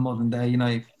 like the modern day,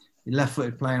 your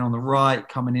left-footed playing on the right,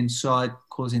 coming inside,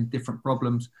 causing different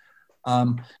problems.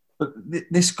 But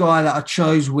this guy that I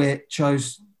chose,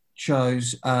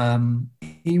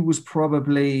 he was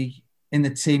probably in the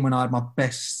team when I had my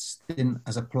best stint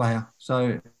as a player.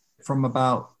 So from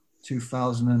about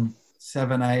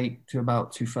 2007-8 to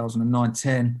about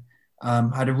 2009-10,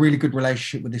 had a really good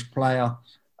relationship with this player.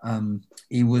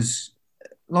 He was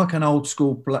like an old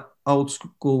school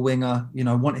winger,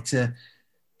 wanted to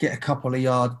get a couple of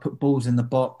yards, put balls in the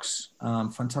box,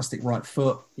 fantastic right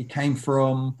foot. He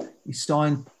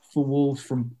signed for Wolves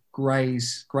from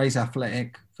Grays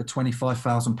Athletic for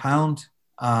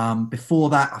 £25,000. Before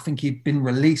that, I think he'd been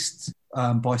released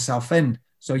by Southend.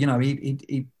 So, he'd had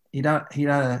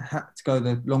to go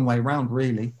the long way round,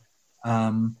 really.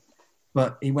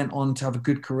 But he went on to have a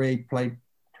good career. He played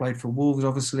for Wolves,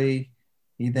 obviously.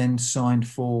 He then signed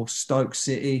for Stoke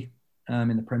City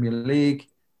in the Premier League.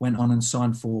 Went on and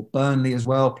signed for Burnley as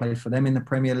well, played for them in the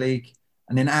Premier League.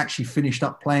 And then actually finished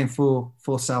up playing for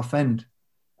Southend,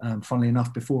 funnily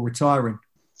enough, before retiring.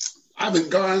 I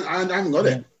haven't got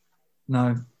it.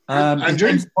 No.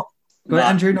 Andrew?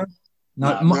 Andrew, no?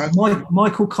 No.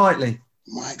 Michael Kitely.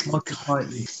 Michael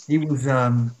Kitely. He was...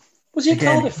 was he at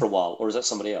Cardiff for a while, or is that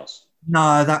somebody else?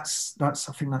 No, that's. I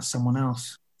think that's someone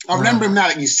else. I remember him now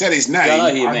that you said his name. Yeah, I know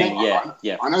who you mean.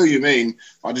 Yeah. I know who you mean.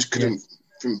 I just couldn't.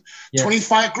 Yeah.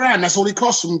 25 grand. That's all he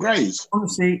cost from Grays.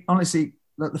 Honestly,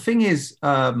 look, the thing is,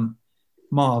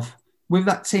 Marv, with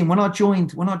that team, when I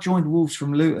joined Wolves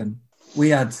from Luton, we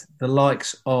had the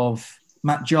likes of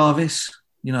Matt Jarvis,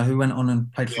 who went on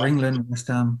and played for England, West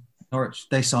Ham, Norwich.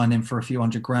 They signed him for a few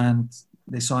 £100,000.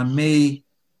 They signed me,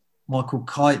 Michael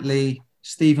Kitely,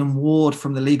 Stephen Ward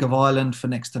from the League of Ireland for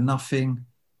next to nothing.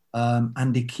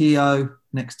 Andy Keogh,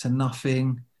 next to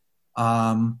nothing.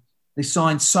 They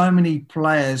signed so many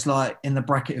players like in the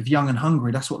bracket of young and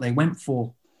hungry. That's what they went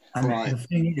for. And the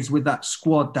thing is, with that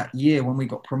squad that year when we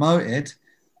got promoted,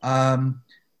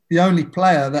 the only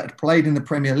player that had played in the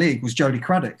Premier League was Jody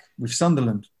Craddock with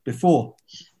Sunderland before.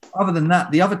 Other than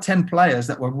that, the other 10 players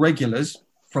that were regulars,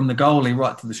 from the goalie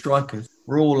right to the strikers,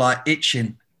 were all like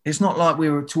itching. It's not like we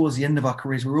were towards the end of our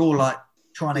careers. We were all like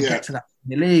trying to get to that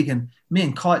Premier League. And me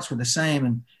and Kites were the same.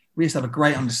 And we used to have a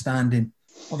great understanding.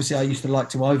 Obviously, I used to like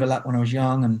to overlap when I was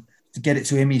young, and to get it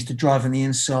to him, he used to drive on the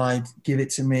inside, give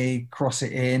it to me, cross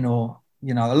it in, or,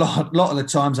 a lot of the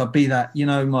times I'd be that,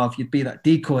 Marv, you'd be that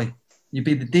decoy. You'd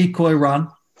be the decoy run,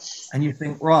 and you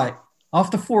think, right,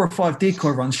 after 4 or 5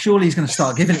 decoy runs, surely he's going to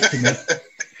start giving it to me.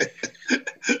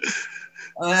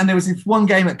 And there was this one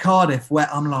game at Cardiff where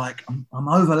I'm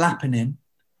overlapping him,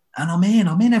 and I'm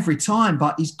in every time,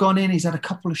 but he's gone in, he's had a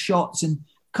couple of shots, and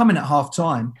coming at half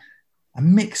time,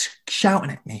 and Mick's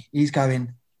shouting at me. He's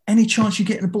going, any chance you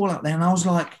getting the ball out there? And I was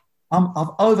like, I've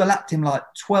overlapped him like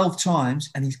 12 times,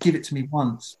 and he's give it to me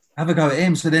once. Have a go at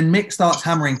him. So then Mick starts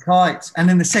hammering Kites, and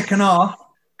in the second half,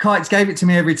 Kites gave it to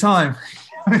me every time.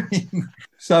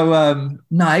 So,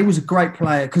 he was a great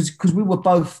player because we were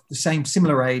both the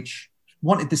similar age,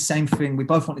 wanted the same thing. We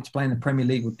both wanted to play in the Premier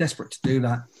League. We're desperate to do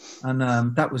that.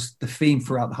 And that was the theme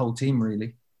throughout the whole team,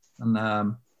 really. And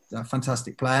a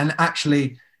fantastic player. And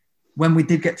actually, when we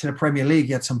did get to the Premier League,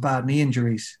 he had some bad knee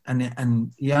injuries,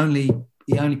 and he only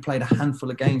he only played a handful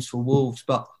of games for Wolves,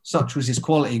 but such was his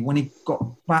quality. When he got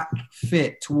back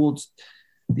fit towards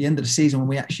the end of the season, when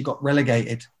we actually got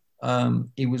relegated,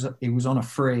 he was on a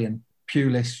free, and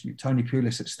Tony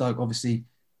Pulis at Stoke, obviously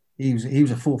he was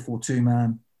a 4-4-2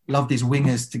 man. Loved his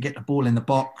wingers to get the ball in the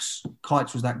box.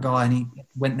 Kites was that guy, and he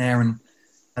went there and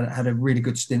had a really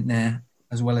good stint there,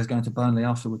 as well as going to Burnley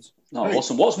afterwards. Oh,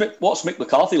 awesome. What's Mick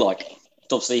McCarthy like?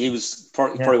 Obviously, he was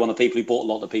probably one of the people who brought a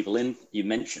lot of people in, you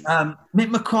mentioned. Mick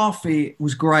McCarthy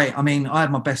was great. I mean, I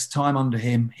had my best time under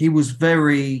him. He was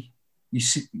very,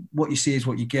 what you see is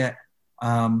what you get.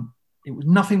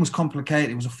 Nothing was complicated.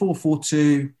 It was a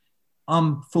 4-4-2.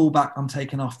 I'm fullback. I'm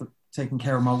taking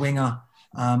care of my winger.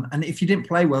 And if you didn't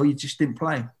play well, you just didn't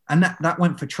play. And that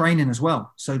went for training as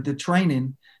well. So the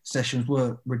training sessions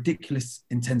were ridiculous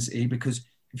intensity, because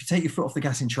if you take your foot off the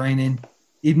gas in training,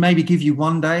 he'd maybe give you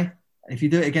one day. If you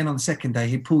do it again on the second day,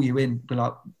 he'd pull you in, be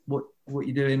like, what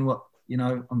you doing?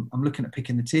 I'm looking at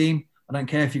picking the team. I don't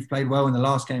care if you've played well in the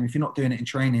last game, if you're not doing it in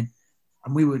training.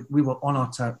 And we were on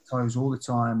our toes all the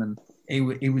time. And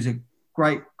he was a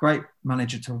great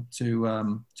manager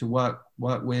to work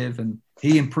with. And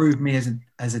he improved me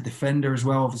as a defender as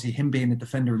well. Obviously, him being a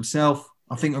defender himself.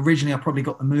 I think originally I probably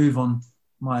got the move on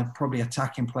my probably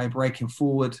attacking play, breaking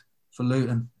forward for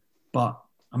Luton. But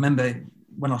I remember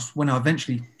when I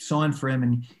eventually signed for him,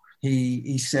 and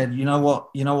he said, you know what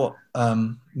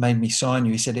made me sign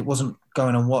you? He said, it wasn't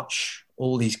going and watch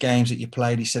all these games that you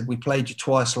played. He said, we played you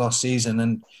twice last season,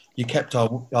 and you kept our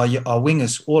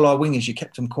wingers, all our wingers, you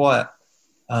kept them quiet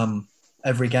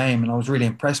every game. And I was really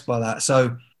impressed by that.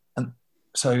 So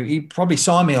he probably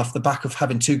signed me off the back of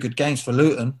having 2 good games for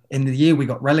Luton in the year we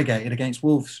got relegated against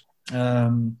Wolves.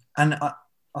 And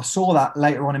I saw that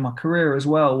later on in my career as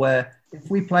well, where if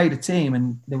we played a team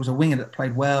and there was a winger that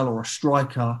played well, or a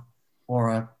striker or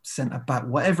a centre-back,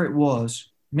 whatever it was,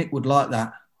 Mick would like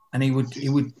that. And he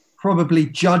would probably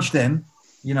judge them,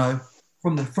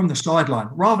 from the sideline,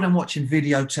 rather than watching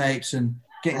videotapes and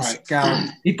getting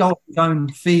scouted. He'd go off his own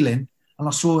feeling. And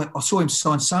I saw him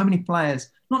sign so many players,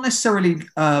 not necessarily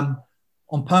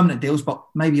on permanent deals, but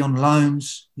maybe on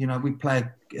loans. We'd play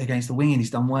against the wing and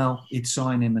he's done well. He'd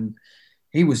sign him, and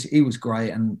he was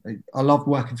great. And I loved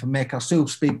working for Mick. I still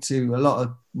speak to a lot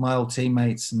of my old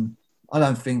teammates, and I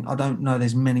don't know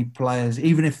there's many players.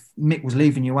 Even if Mick was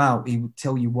leaving you out, he would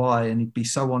tell you why, and he'd be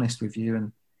so honest with you.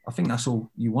 And I think that's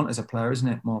all you want as a player, isn't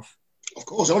it, Marv? Of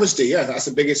course, honesty. Yeah, that's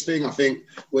the biggest thing, I think,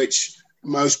 which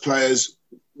most players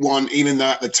want, even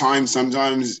though at the time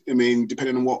sometimes, I mean,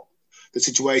 depending on what the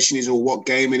situation is or what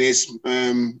game it is,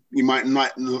 you might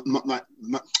not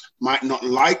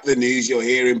like the news you're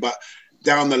hearing, but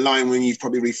down the line when you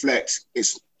probably reflect,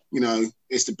 it's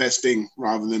the best thing,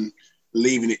 rather than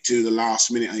leaving it to the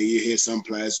last minute. You hear some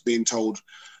players being told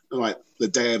like the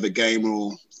day of a game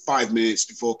or 5 minutes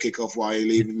before kickoff why you're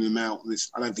leaving them out.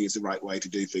 I don't think it's the right way to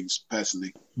do things,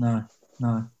 personally. No.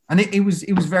 And it was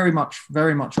very much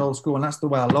old school, and that's the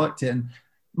way I liked it. And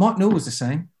Mike Newell was the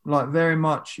same, like very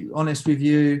much honest with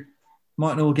you.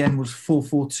 Mike Newell again was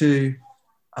 4-4-2.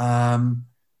 And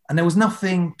there was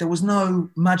no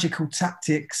magical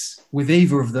tactics with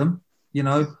either of them.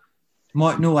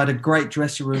 Mike Newell had a great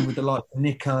dressing room with the likes of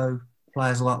Nico,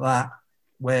 players like that,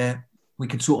 where we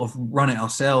could sort of run it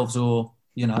ourselves, or,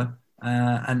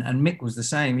 and Mick was the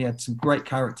same. He had some great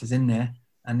characters in there,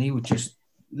 and he would just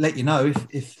let you know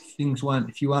if you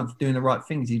weren't doing the right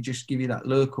things. He'd just give you that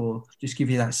look, or just give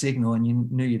you that signal, and you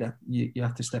knew you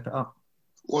have to step it up.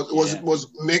 Was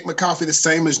Mick McCarthy the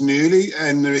same as Newley,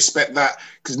 in the respect that,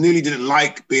 because Newley didn't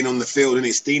like being on the field and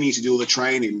it's Steenie to do all the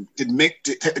training? Did Mick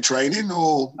take the training,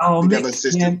 or did he have an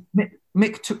assistant? Yeah,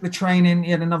 Mick took the training.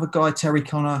 He had another guy, Terry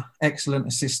Connor, excellent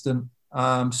assistant.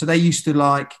 So they used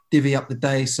to divvy up the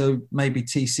day. So maybe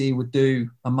TC would do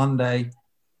a Monday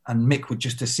and Mick would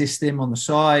just assist him on the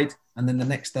side. And then the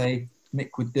next day,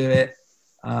 Mick would do it.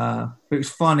 But it was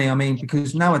funny,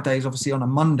 because nowadays, obviously on a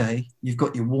Monday, you've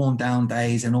got your warm down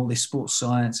days and all this sports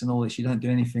science and all this, you don't do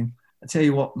anything. I tell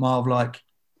you what, Marv,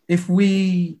 if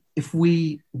we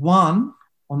won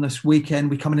on this weekend,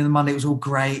 we come in the Monday, it was all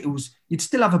great. You'd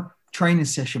still have a training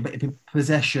session, but it'd be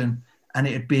possession, and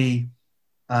it'd be,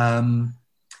 the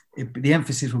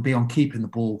emphasis would be on keeping the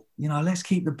ball. Let's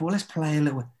keep the ball, let's play a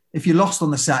little. If you lost on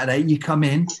the Saturday, you come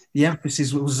in, the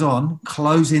emphasis was on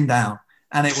closing down.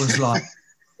 And it was like,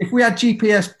 if we had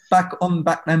GPS back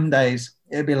them days,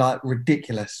 it'd be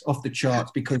ridiculous, off the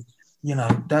charts, because,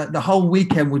 the whole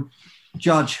weekend would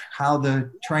judge how the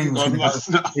training was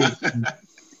going to go.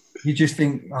 You just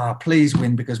think, please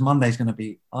win, because Monday's going to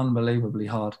be unbelievably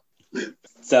hard.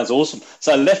 Sounds awesome.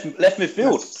 So left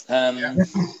midfield.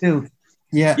 Left midfield.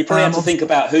 Yeah. You probably have to think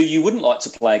about who you wouldn't like to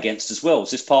play against as well.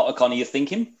 Is this part of kind of your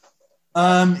thinking?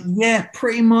 Yeah,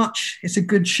 pretty much. It's a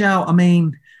good shout. I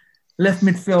mean, left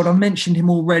midfield, I mentioned him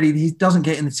already. He doesn't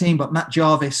get in the team, but Matt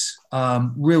Jarvis,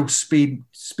 real speed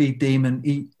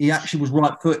demon. He actually was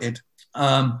right-footed,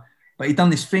 but he done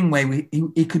this thing where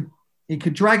he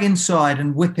could drag inside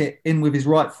and whip it in with his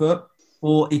right foot,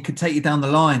 or he could take you down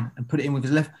the line and put it in with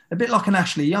his left. A bit like an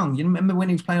Ashley Young. You remember when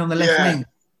he was playing on the left wing?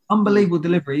 Unbelievable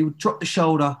delivery. He would drop the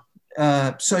shoulder.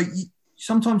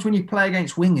 Sometimes when you play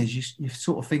against wingers, you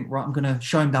sort of think, right, I'm going to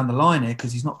show him down the line here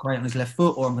because he's not great on his left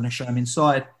foot, or I'm going to show him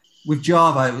inside. With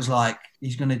Java, it was like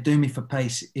he's going to do me for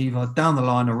pace either down the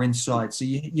line or inside. So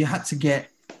you had to get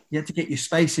your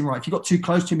spacing right. If you got too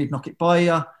close to him, he'd knock it by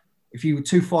you. If you were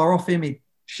too far off him, he'd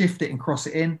shift it and cross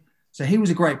it in. So he was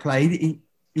a great player.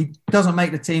 He doesn't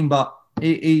make the team, but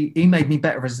he made me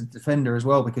better as a defender as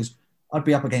well, because I'd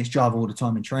be up against Java all the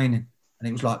time in training, and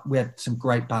it was like we had some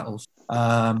great battles.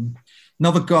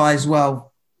 Another guy as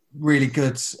well, really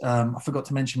good. I forgot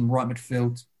to mention right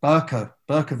midfield,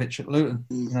 Berkovic at Luton.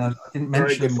 I didn't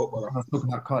mention him. I was talking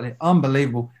about Kylie.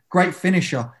 Unbelievable, great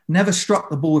finisher. Never struck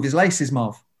the ball with his laces,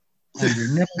 Marv.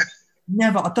 Andrew,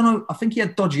 never. I don't know. I think he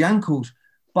had dodgy ankles,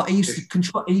 but he used to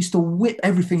control. He used to whip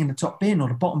everything in the top bin or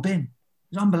the bottom bin.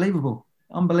 It was unbelievable,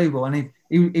 and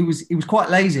he was quite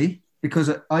lazy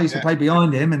because I used to play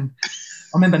behind him, and I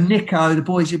remember Nico, the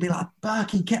boys, you'd be like,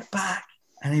 Berkey, get back,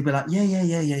 and he'd be like,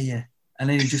 yeah. And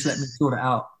then he'd just let me sort it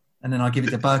out. And then I'd give it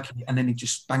to Berkey, and then he'd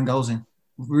just bang goals in.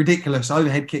 Ridiculous.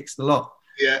 Overhead kicks the lot.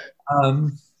 Yeah.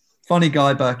 Funny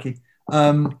guy, Berkey.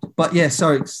 But yeah,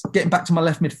 sorry. Getting back to my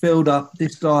left midfielder,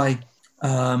 this guy,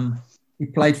 he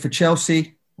played for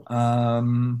Chelsea.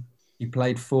 He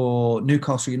played for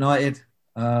Newcastle United.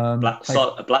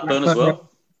 Blackburn as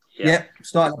well. Yeah,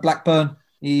 started at Blackburn.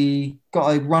 He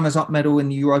got a runners-up medal in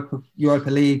the Europa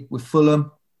League with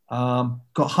Fulham. Got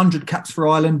 100 caps for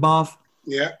Ireland, Marv.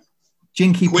 Yeah.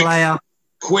 Jinky player.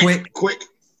 Quick.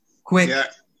 Yeah.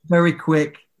 Very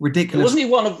quick. Ridiculous. Wasn't he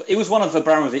he was one of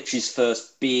Abramovich's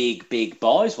first big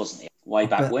buys, wasn't he? Way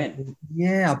back when.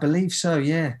 Yeah, I believe so,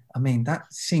 yeah. I mean,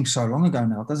 that seems so long ago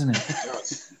now, doesn't it?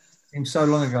 Seems so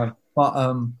long ago.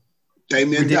 But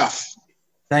Damien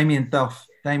Duff.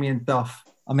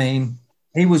 I mean,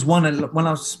 he was when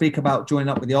I speak about joining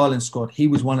up with the Ireland squad, he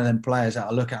was one of them players that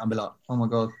I look at and be like, oh my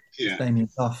God, it's Damien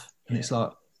Duff. And it's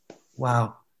like,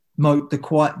 wow.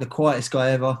 The quietest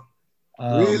guy ever.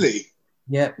 Really?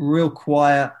 Yeah, real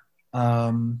quiet.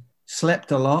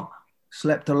 Slept a lot.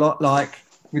 Like,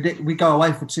 we go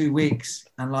away for 2 weeks,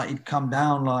 and like he'd come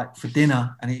down like for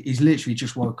dinner, and he's literally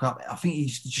just woke up. I think he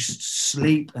used to just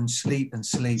sleep.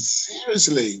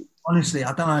 Seriously? Honestly,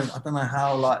 I don't know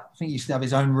how. Like, I think he used to have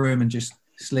his own room and just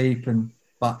sleep.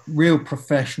 But real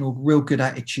professional, real good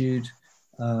attitude.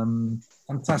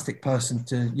 Fantastic person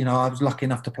to. I was lucky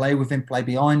enough to play with him, play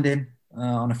behind him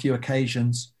on a few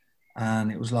occasions,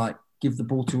 and it was like give the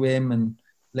ball to him and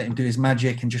let him do his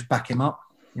magic and just back him up.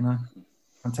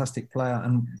 Fantastic player,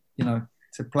 and to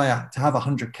have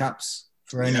 100 caps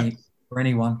for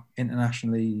anyone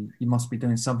internationally, you must be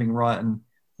doing something right. And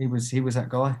he was that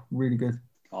guy, really good.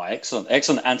 Oh, excellent.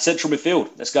 And central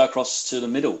midfield. Let's go across to the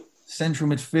middle. Central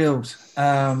midfield.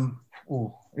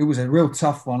 It was a real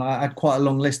tough one. I had quite a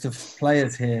long list of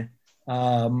players here.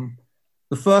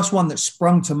 The first one that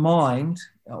sprung to mind,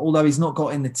 although he's not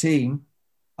got in the team,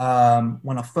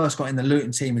 when I first got in the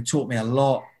Luton team, it taught me a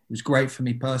lot. It was great for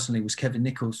me personally, was Kevin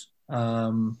Nichols.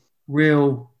 What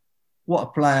a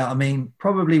player. I mean,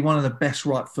 probably one of the best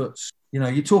right foots.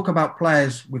 You talk about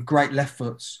players with great left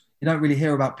foots. You don't really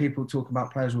hear about people talk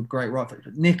about players with great right foot.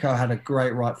 But Nico had a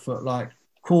great right foot, like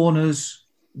corners,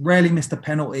 rarely missed a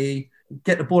penalty,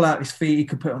 get the ball out his feet. He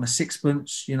could put it on a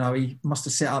sixpence. He must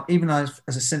have set up, even as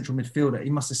a central midfielder, he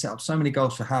must have set up so many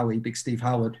goals for Howie, big Steve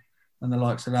Howard and the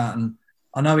likes of that. And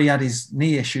I know he had his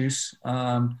knee issues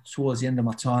towards the end of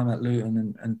my time at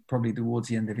Luton and probably towards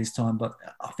the end of his time. But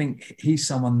I think he's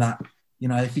someone that,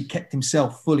 if he kept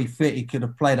himself fully fit, he could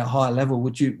have played at a higher level.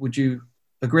 Would you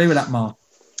agree with that, Mark?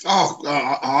 Oh,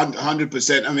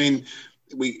 100%. I mean,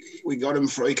 we got him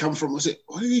from, he come from,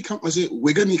 where did he come? Was it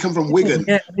Wigan? He come from Wigan.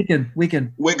 Yeah,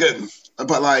 Wigan.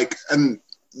 But like, and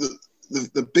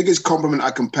the biggest compliment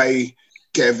I can pay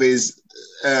Kev is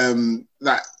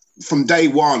that from day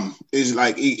one is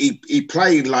like, he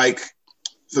played like,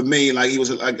 for me, like he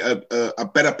was like a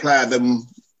better player than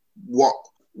what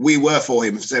we were for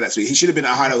him, to say that. So he should have been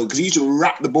at a high level because he used to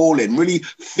wrap the ball in, really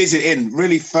fizz it in,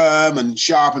 really firm and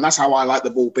sharp. And that's how I like the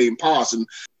ball being passed. And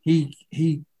he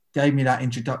gave me that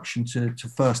introduction to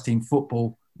first team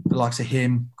football, the likes of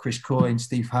him, Chris Coyne,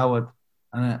 Steve Howard.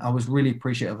 And I was really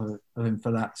appreciative of him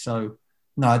for that. So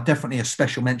no, definitely a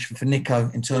special mention for Nico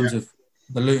in terms of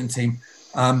the Luton team.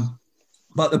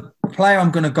 But the player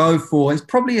I'm going to go for is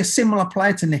probably a similar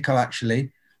player to Nico,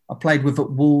 actually. I played with at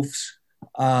Wolves.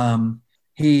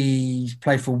 He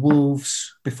played for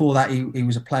Wolves. Before that, he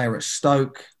was a player at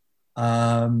Stoke.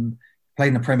 Played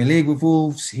in the Premier League with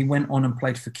Wolves. He went on and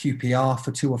played for QPR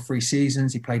for 2 or 3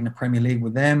 seasons. He played in the Premier League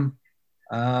with them.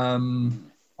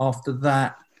 After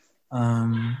that,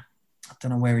 I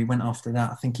don't know where he went after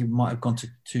that. I think he might have gone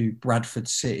to Bradford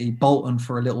City, Bolton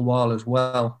for a little while as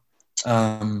well.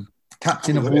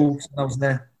 Captain of Wolves. I was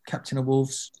there. Captain of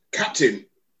Wolves. Captain?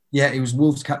 Yeah, he was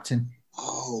Wolves captain.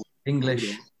 Oh.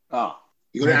 English. Oh.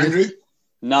 You got it, Andrew?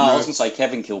 No, I was going to say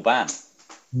Kevin Kilban.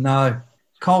 No.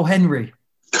 Carl Henry.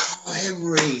 Carl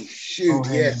Henry. Shoot,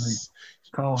 yes.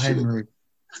 Carl Henry.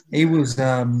 He was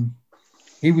a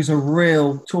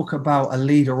real, talk about a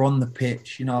leader on the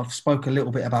pitch. You know, I've spoke a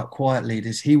little bit about quiet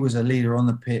leaders. He was a leader on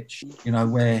the pitch, you know,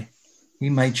 where he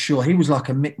made sure he was like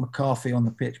a Mick McCarthy on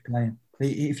the pitch playing.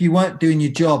 If you weren't doing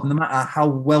your job, no matter how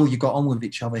well you got on with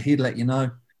each other, he'd let you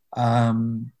know.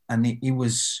 And he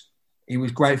was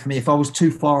great for me. If I was too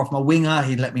far off my winger,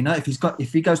 he'd let me know.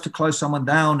 If he goes to close someone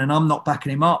down and I'm not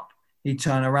backing him up, he'd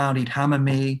turn around, he'd hammer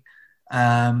me.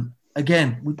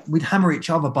 Again, we'd hammer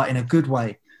each other, but in a good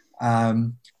way.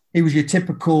 He was your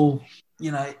typical,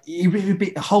 you know, he would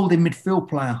be a holding midfield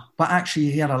player, but actually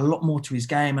he had a lot more to his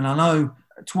game. And I know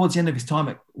towards the end of his time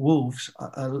at Wolves,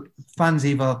 fans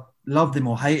either loved him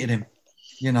or hated him.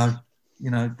 You know,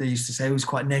 they used to say he was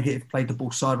quite negative, played the ball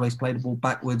sideways, played the ball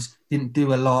backwards, didn't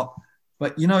do a lot.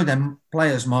 But you know them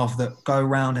players, Marv, that go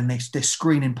around and they're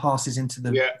screening passes into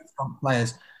the front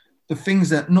players. The things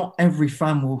that not every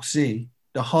fan will see,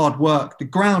 the hard work, the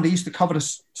ground. He used to cover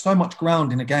so much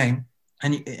ground in a game,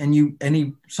 and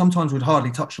he sometimes would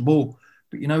hardly touch the ball.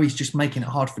 But you know he's just making it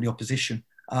hard for the opposition.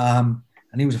 And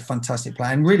he was a fantastic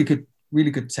player and really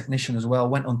good technician as well.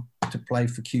 Went on to play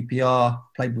for QPR,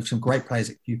 played with some great players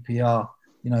at QPR.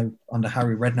 You know, under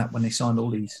Harry Redknapp when they signed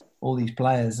all these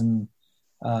players, and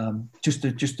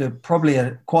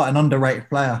probably quite an underrated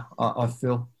player, I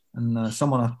feel, and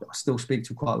someone I still speak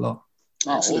to quite a lot.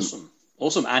 Oh,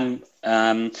 awesome! And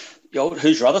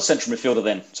who's your other central midfielder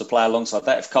then to play alongside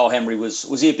that? If Carl Henry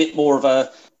was he a bit more of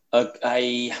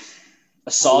a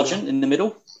sergeant in the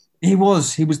middle? He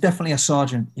was definitely a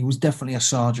sergeant.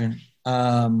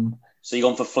 So you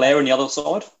gone for Flair on the other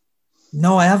side?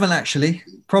 No, I haven't actually.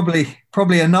 Probably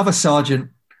another sergeant.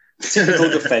 Typical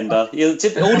defender.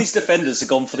 All these defenders have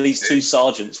gone for these 2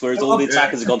 sergeants, whereas all the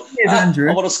attackers have gone,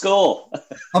 I want to score.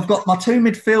 I've got my 2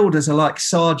 midfielders are like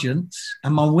sergeants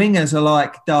and my wingers are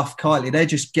like Duff, Kitely. They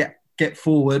just get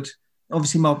forward.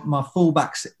 Obviously, my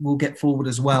fullbacks will get forward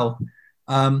as well.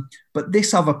 But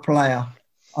this other player,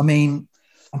 I mean,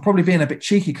 I'm probably being a bit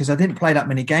cheeky because I didn't play that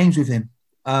many games with him.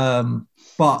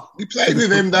 But you played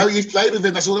with him, though. You've played with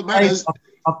him. That's all that matters.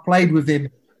 I've played with him.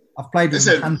 I've played with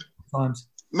him handful of times.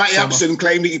 Matty Upson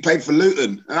claimed that he played for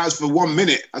Luton, and that was for 1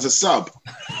 minute as a sub.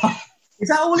 Is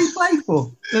that all he played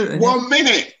for? Luton? 1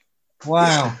 minute.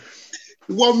 Wow.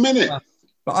 1 minute. Wow.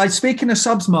 But speaking of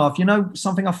subs, Marv, you know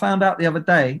something I found out the other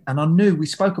day, and I knew we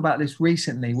spoke about this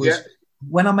recently, was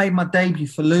when I made my debut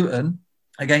for Luton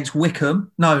against Woking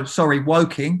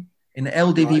in the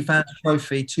LDV Vans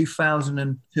Trophy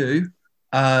 2002.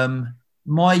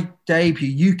 My debut,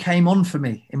 you came on for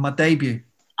me in my debut.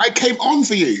 I came on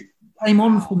for you? Came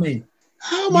on for me.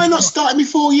 How am I not starting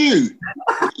before you?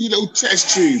 You little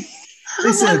test tube.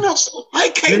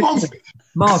 I came on for you.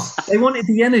 Marv, they wanted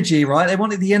the energy, right? They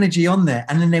wanted the energy on there,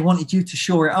 and then they wanted you to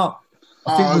shore it up.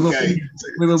 I think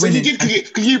we were winning.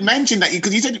 Because you mentioned that,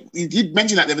 because you said you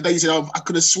mentioned that the other day. You said, I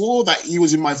could have swore that you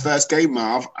was in my first game,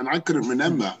 Marv, and I couldn't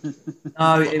remember.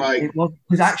 No, it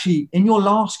was actually in your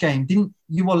last game, didn't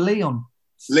you? Or Leon,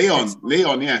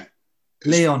 yeah.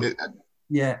 Leon.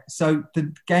 Yeah. So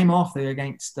the game after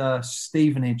against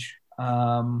Stevenage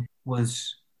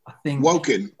was, I think,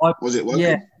 Woking. Was it Woking?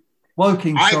 Yeah,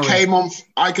 Woking. I came on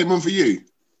for you.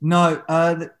 No.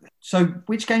 So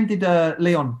which game did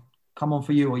Leon come on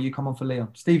for you, or you come on for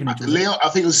Leon? Stevenage. Leon, I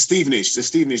think it was Stevenage. The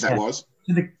Stevenage that was.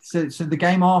 So the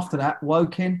game after that,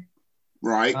 Woking.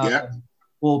 Right. Yeah.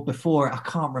 Or before it, I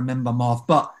can't remember, Marv.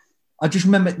 But I just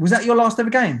remember. Was that your last ever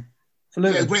game for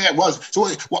Luton? Yeah, it was. So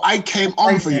I came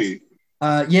on for you.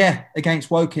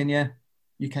 Against Woking. Yeah,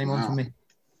 you came on for me,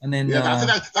 and then I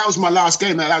think that was my last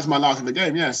game. That was my last ever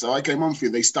game. Yeah, so I came on for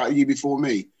you. They started you before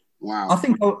me. Wow. I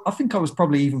think I was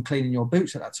probably even cleaning your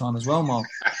boots at that time as well, Mark.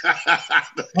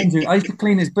 Andrew, I used to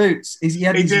clean his boots. He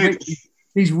had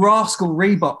these rascal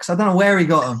Reeboks. I don't know where he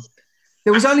got them.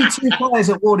 There was only 2 players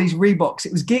that wore these Reeboks.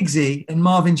 It was Giggsy and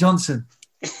Marvin Johnson.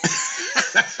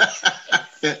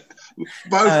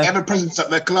 Both ever presents at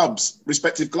their clubs,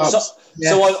 respective clubs.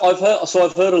 So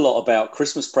I've heard a lot about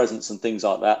Christmas presents and things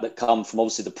like that come from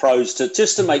obviously the pros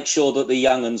to make sure that the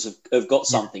young uns have got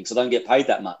something, so they don't get paid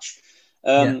that much.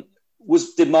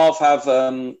 Did Marv have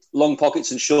long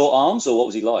pockets and short arms, or what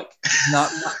was he like? No,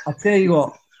 I tell you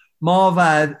what, Marv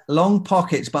had long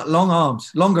pockets but longer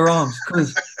arms.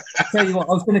 Because I tell you what,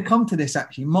 I was going to come to this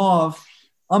actually. Marv,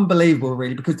 unbelievable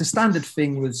really, because the standard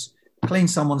thing was clean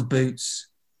someone's boots.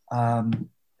 I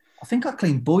think I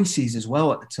cleaned Boise's as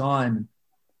well at the time.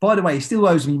 By the way, he still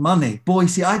owes me money.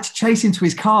 Boise, I had to chase him to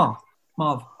his car.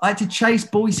 Marv, I had to chase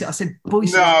Boise. I said,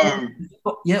 Boise,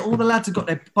 yeah, all the lads have got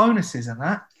their bonuses and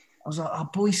that. I was like, oh,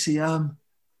 Boise,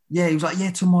 yeah. He was like, yeah,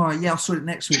 tomorrow. Yeah, I'll sort it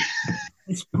next week.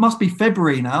 It must be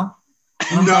February now.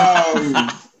 Boise.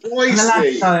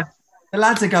 The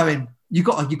lads are going, you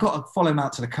got to follow him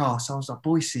out to the car. So I was like,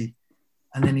 Boise.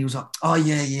 And then he was like, oh,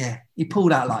 yeah. He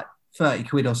pulled out like 30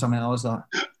 quid or something. I was like,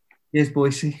 here's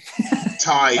Boise.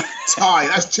 Tie.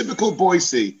 That's typical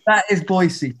Boise. That is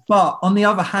Boise. But on the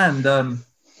other hand,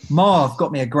 Marv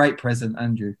got me a great present,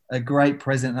 Andrew. A great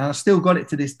present. And I still got it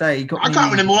to this day. I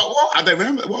can't remember what. I don't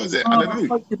remember. What was it? I don't know. I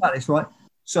spoke to you about this, right?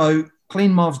 So,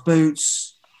 clean Marv's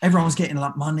boots. Everyone was getting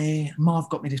like money. Marv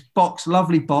got me this box,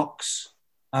 lovely box.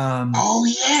 Oh,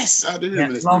 yes. I do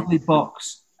remember this. Lovely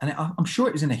box. And I'm sure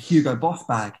it was in a Hugo Boss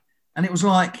bag. And it was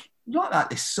like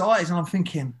this size. And I'm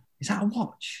thinking, is that a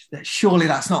watch? Surely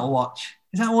that's not a watch.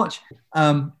 Is that a watch?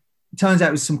 It turns out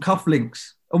it was some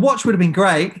cufflinks. A watch would have been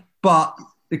great, but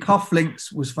the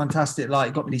cufflinks was fantastic. Like,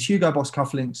 it got me these Hugo Boss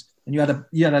cufflinks, and you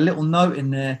had a little note in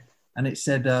there, and it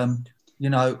said,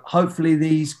 hopefully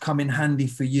these come in handy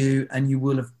for you, and you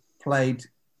will have played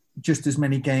just as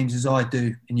many games as I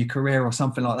do in your career, or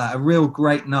something like that. A real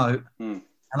great note.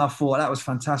 And I thought that was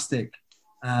fantastic.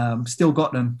 Still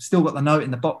got them. Still got the note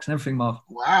in the box and everything, Marv.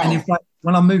 Wow. And in fact,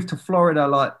 when I moved to Florida,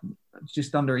 like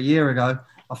just under a year ago,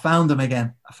 I found them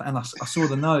again. And I saw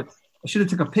the note. I should have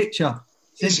took a picture.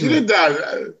 You should have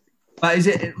done. But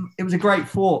it was a great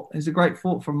thought. It was a great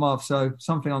thought from Marv. So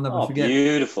something I'll never forget.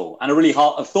 Beautiful. And a really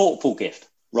a thoughtful gift.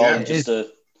 Rather than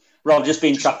just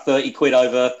being chucked 30 quid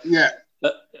over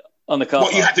on the car.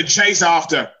 What you had to chase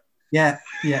after. Yeah.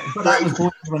 But that was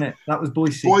Boise, wasn't it? That was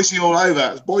Boise. Boise all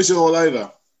over. Boise all over.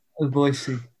 That was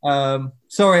Boise.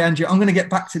 Sorry, Andrew. I'm going to get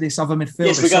back to this other midfielder.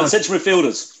 Yes, we got central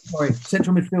midfielders. Sorry,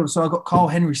 central midfielder. So I got Carl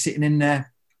Henry sitting in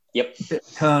there. Yep.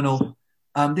 Colonel.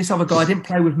 This other guy I didn't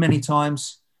play with many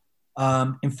times.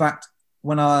 In fact,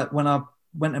 when I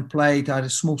went and played, I had a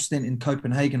small stint in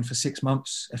Copenhagen for 6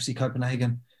 months, FC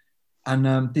Copenhagen.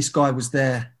 And this guy was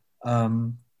there.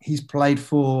 He's played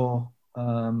for,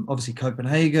 obviously,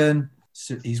 Copenhagen.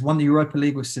 So he's won the Europa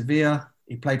League with Sevilla.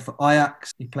 He played for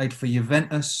Ajax. He played for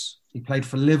Juventus. He played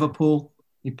for Liverpool.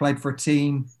 He played for a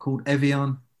team called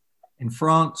Evian in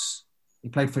France. He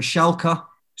played for Schalke.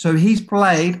 So he's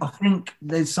played, I think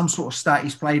there's some sort of stat,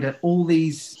 he's played at all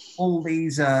these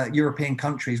European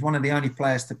countries. One of the only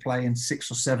players to play in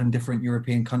 6 or 7 different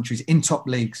European countries in top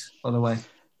leagues, by the way.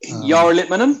 Jari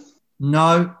Litmanen?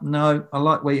 No. I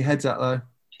like where your head's at, though.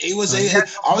 He was.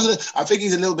 I think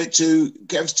he's a little bit too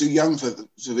young for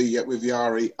with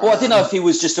Jari. Well, I didn't know if he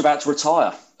was just about to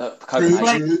retire at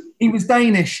Copenhagen. He was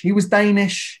Danish.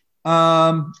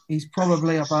 He's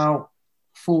probably about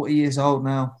 40 years old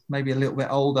now, maybe a little bit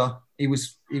older. He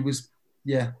was,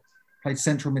 played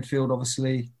central midfield,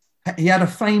 obviously. He had a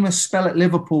famous spell at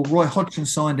Liverpool. Roy Hodgson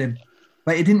signed him,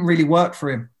 but it didn't really work for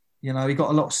him. You know, he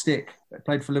got a lot of stick.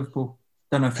 Played for Liverpool.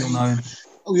 Don't know if you'll know him.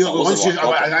 Oh,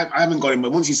 yeah, I haven't got him,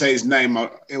 but once you say his name,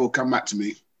 it will come back to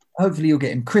me. Hopefully you'll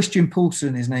get him. Christian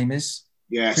Poulsen, his name is.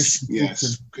 Yes.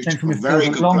 Christian, very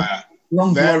good player.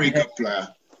 Very good player.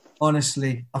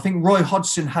 Honestly, I think Roy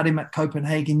Hodgson had him at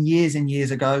Copenhagen years and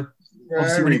years ago.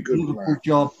 Very good player.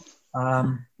 Job.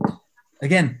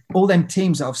 Again, all them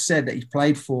teams that I've said that he's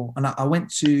played for, and I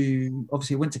went to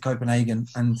Copenhagen,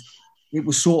 and it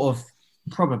was sort of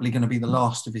probably going to be the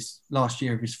last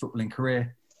year of his footballing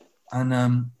career. And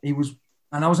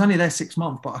I was only there 6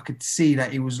 months, but I could see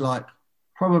that he was like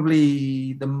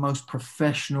probably the most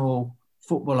professional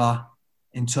footballer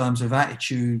in terms of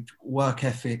attitude, work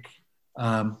ethic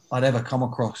I'd ever come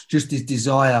across. Just his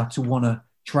desire to want to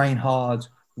train hard,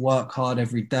 work hard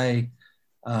every day,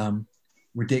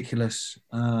 ridiculous.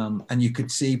 And you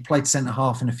could see he played centre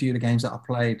half in a few of the games that I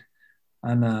played,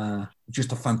 and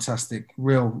just a fantastic,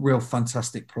 real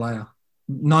fantastic player.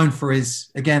 Known for his,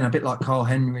 again, a bit like Carl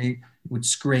Henry, would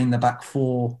screen the back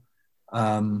four.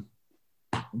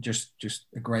 Just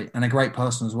a great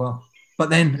person as well. But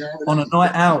then on a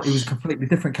night out, he was a completely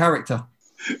different character.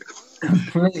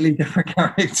 Completely different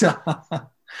character.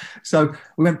 So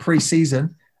we went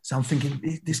pre-season. So I'm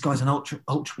thinking, this guy's an ultra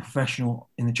professional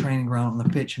in the training ground on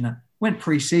the pitch. And that went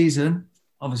pre-season.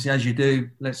 Obviously, as you do,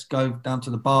 let's go down to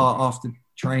the bar after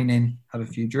training, have a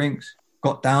few drinks.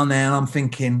 Got down there and I'm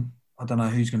thinking, I don't know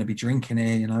who's going to be drinking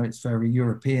here. You know, it's very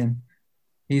European.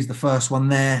 He's the first one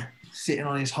there, sitting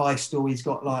on his high stool. He's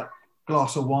got like a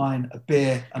glass of wine, a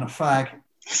beer and a fag. And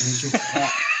he's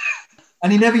just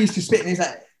and he never used to spit. And he's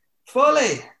like,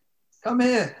 Foley, come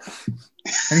here.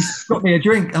 And he got me a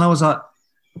drink. And I was like,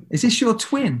 is this your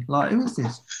twin? Like, who is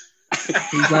this?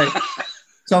 He's like,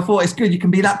 so I thought it's good. You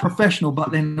can be that professional, but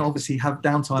then obviously have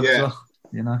downtime as well.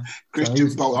 You know,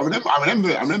 Christian Bolt. I remember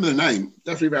the name.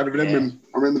 Definitely, I remember him.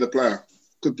 I remember the player.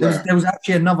 Good player. There was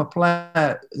actually another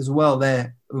player as well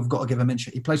there. We've got to give a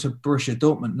mention. He plays for Borussia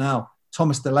Dortmund now.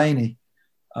 Thomas Delaney,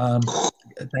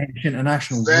 Danish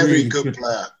international. Very really good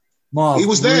player. Marv, he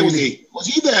was there, really, was he? Was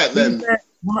he there then? He was there.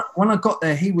 When I got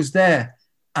there, he was there.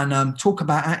 And talk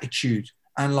about attitude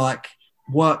and like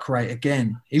work rate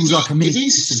again. He was like a mini. Is he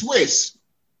Swiss?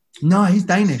 No, he's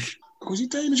Danish. Was he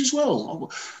Danish as well?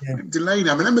 Yeah. Delaney.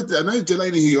 I know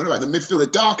Delaney who you're about, the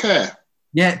midfielder, dark hair.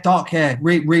 Yeah, dark hair.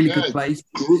 Really good player. He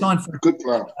signed for good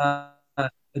player. A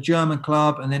German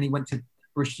club, and then he went to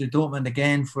Borussia Dortmund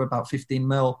again for about 15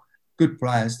 mil. Good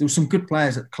players. There were some good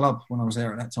players at the club when I was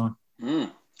there at that time.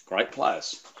 Great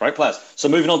players. So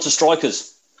moving on to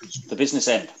strikers, the business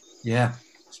end. Yeah,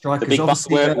 strikers. The big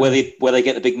where they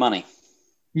get the big money.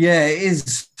 Yeah, it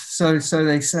is. So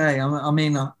they say. I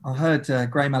mean, I heard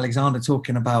Graham Alexander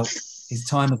talking about his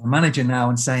time as a manager now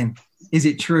and saying, is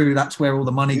it true that's where all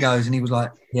the money goes? And he was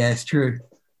like, yeah, it's true.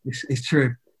 It's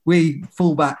true. We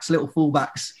little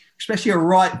fullbacks, especially a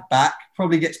right back,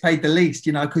 probably gets paid the least,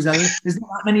 you know, because there's not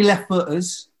that many left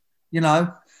footers, you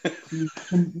know. You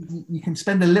can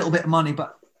spend a little bit of money,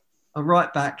 but a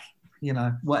right back, you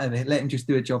know, whatever, let him just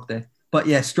do a job there. But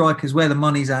yeah, strikers, where the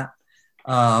money's at.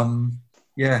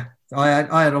 Yeah, I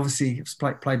had obviously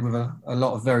played with a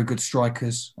lot of very good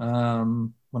strikers.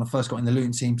 When I first got in the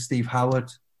Luton team, Steve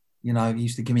Howard, you know, he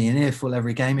used to give me an earful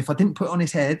every game. If I didn't put it on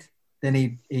his head,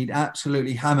 then he'd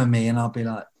absolutely hammer me, and I'd be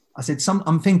like,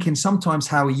 I'm thinking sometimes,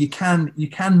 Howie, you can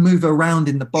move around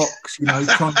in the box, you know,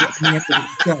 try and get me into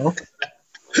yourself.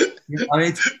 You know,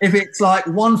 if it's like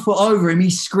 1 foot over him,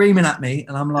 he's screaming at me,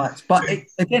 and I'm like, but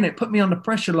it put me under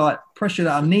pressure that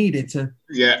I needed to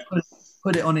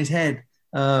put it on his head.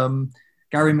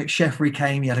 Gary McSheffrey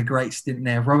came, he had a great stint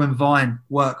there. Rowan Vine,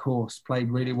 workhorse,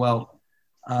 played really well.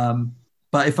 But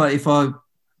the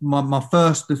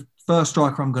first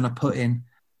striker I'm going to put in,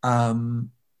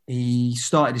 he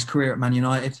started his career at Man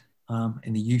United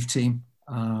in the youth team,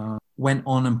 went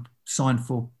on and signed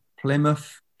for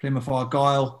Plymouth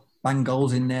Argyle, banged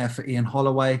goals in there for Ian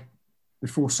Holloway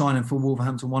before signing for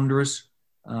Wolverhampton Wanderers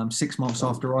 6 months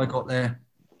after I got there.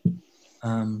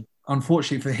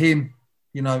 Unfortunately for him,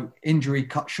 you know, injury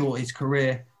cut short his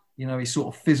career. You know, he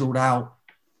sort of fizzled out,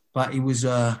 but he was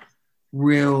a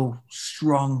real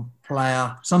strong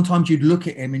player. Sometimes you'd look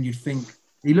at him and you'd think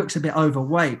he looks a bit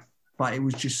overweight, but he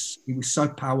was so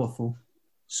powerful.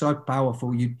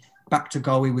 You back to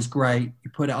goal, he was great.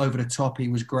 You put it over the top, he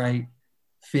was great.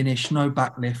 Finish, no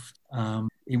backlift.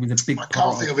 He was a big part. I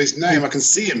can't think of his name. I can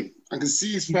see him. I can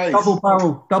see his face.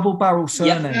 Double barrel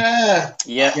surname.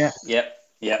 Yeah.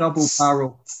 Double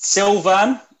barrel.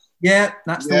 Sylvan. Yeah,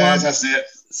 that's the one. Yeah, that's it.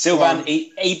 Sylvan,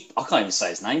 I can't even say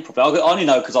his name properly. I only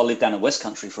know because I lived down in West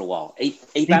Country for a while.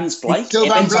 Evans Blake?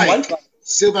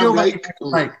 Sylvan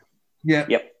Blake. Yeah.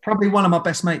 Yep. Probably one of my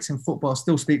best mates in football. I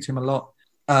still speak to him a lot.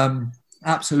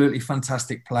 Absolutely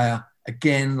fantastic player.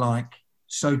 Again, like,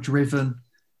 so driven.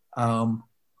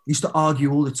 Used to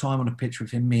argue all the time on the pitch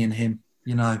with him, me and him,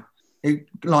 you know.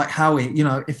 Like Howie, you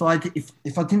know, if I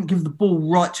didn't give the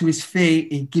ball right to his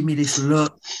feet, he'd give me this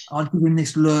look. I'd give him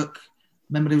this look.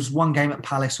 Remember, there was one game at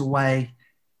Palace away.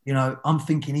 You know, I'm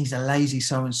thinking he's a lazy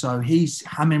so-and-so. He's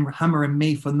hammering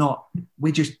me for not.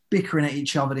 We're just bickering at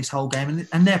each other this whole game.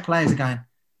 And their players are going,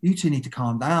 you two need to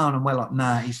calm down. And we're like,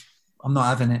 nah, I'm not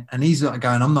having it. And he's like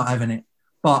going, I'm not having it.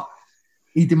 But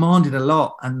he demanded a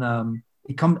lot. And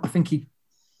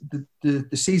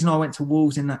the season I went to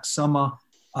Wolves in that summer,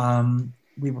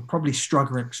 we were probably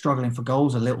struggling for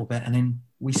goals a little bit, and then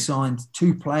we signed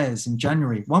 2 players in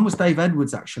January. One was Dave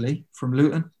Edwards, actually, from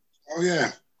Luton. Oh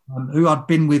yeah, who I'd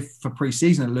been with for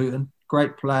pre-season at Luton.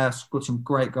 Great player, scored some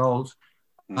great goals.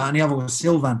 And the other was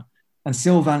Sylvan. And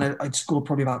Sylvan had scored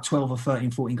probably about 12 or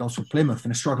 13, 14 goals for Plymouth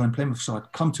in a struggling Plymouth side.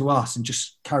 Come to us and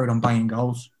just carried on banging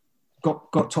goals.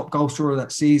 Got top goal scorer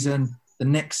that season. The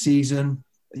next season,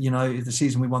 you know, the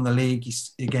season we won the league, he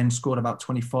again scored about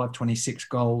 25, 26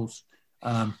 goals.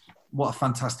 What a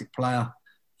fantastic player.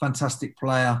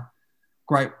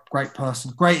 great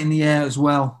person, great in the air as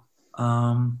well.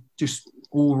 Just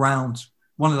all round,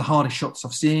 one of the hardest shots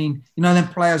I've seen. You know, them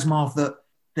players, Marv, that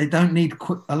they don't need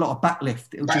a lot of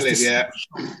backlift. It'll just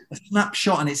a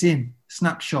snapshot and it's in.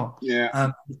 Snapshot.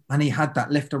 Yeah. And he had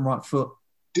that left and right foot.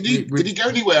 Did he go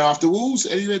anywhere after Wolves?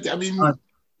 Anywhere? I mean,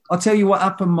 I'll tell you what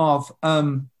happened, Marv.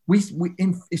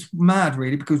 It's mad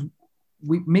really because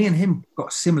me and him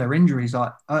got similar injuries.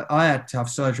 I had to have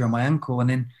surgery on my ankle, and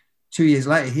then 2 years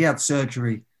later he had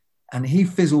surgery, and he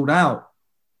fizzled out.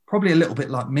 Probably a little bit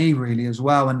like me, really, as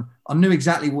well. And I knew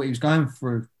exactly what he was going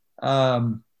through.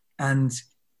 And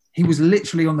he was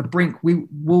literally on the brink.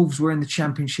 Wolves were in the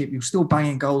Championship. He was still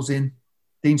banging goals in.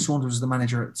 Dean Saunders was the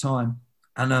manager at the time,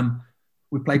 and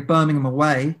we played Birmingham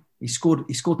away. He scored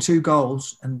 2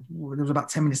 goals, and there was about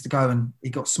 10 minutes to go, and he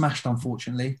got smashed,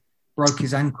 unfortunately, broke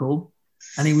his ankle.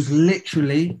 And he was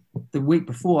literally, the week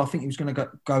before, I think he was going to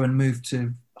go and move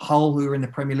to Hull, who were in the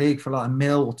Premier League, for like £1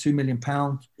 million or £2 million,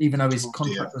 even though his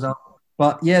contract was up.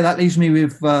 But yeah, that leaves me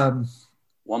with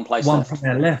one player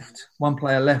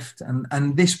left.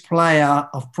 And this player,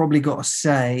 I've probably got to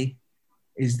say,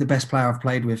 is the best player I've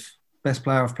played with. Best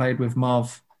player I've played with,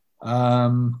 Marv.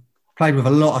 Played with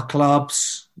a lot of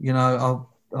clubs. You know,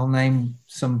 I'll name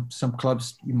some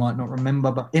clubs you might not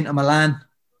remember, but Inter Milan,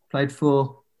 played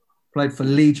for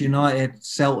Leeds United,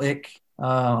 Celtic.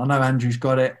 I know Andrew's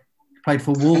got it. Played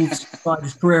for Wolves. Started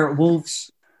his career at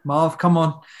Wolves. Marv, come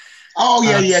on. Oh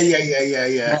yeah.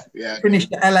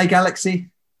 Finished at LA Galaxy.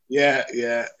 Yeah.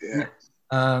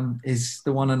 Is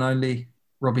the one and only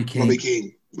Robbie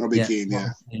Keane. Robbie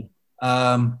Keane.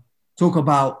 Talk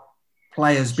about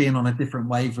players being on a different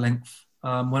wavelength.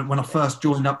 When I first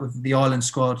joined up with the Ireland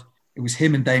squad, it was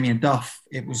him and Damien Duff.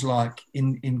 It was like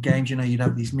in games, you know, you'd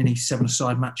have these mini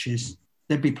 7-a-side matches.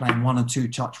 They'd be playing 1 and 2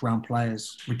 touch round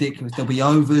players. Ridiculous. There'll be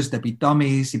overs, there'll be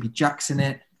dummies, there'll be jacks in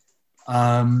it.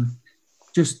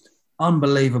 Just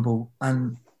unbelievable.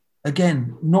 And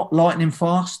again, not lightning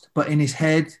fast, but in his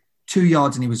head, 2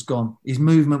 yards and he was gone. His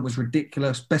movement was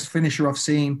ridiculous. Best finisher I've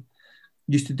seen.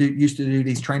 Used to do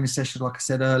these training sessions, like I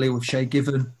said earlier, with Shay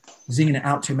Given, zinging it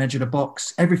out to him edge of the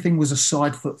box. Everything was a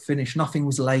side foot finish. Nothing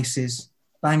was laces.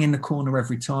 Bang in the corner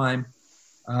every time.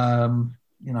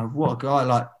 You know, what a guy.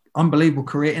 Like, unbelievable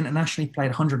career. Internationally, played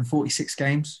 146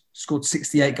 games, scored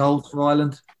 68 goals for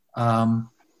Ireland.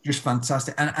 Just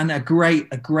fantastic. And a great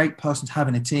person to have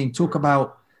in a team. Talk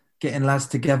about getting lads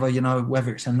together, you know,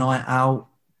 whether it's a night out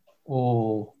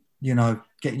or, you know,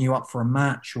 getting you up for a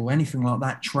match or anything like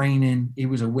that, training. He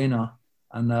was a winner.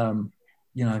 And,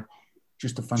 you know,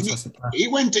 just a fantastic player. He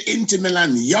went to Inter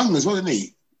Milan young as well, didn't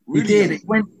he? Really he did.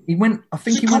 Young. He went, I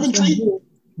think he went from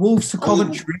Wolves to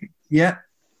Coventry. Yeah.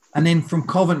 And then from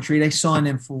Coventry, they signed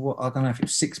him for, what, I don't know if it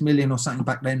was 6 million or something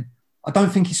back then. I don't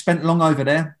think he spent long over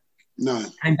there. No.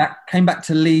 Came back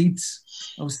to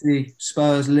Leeds. Obviously,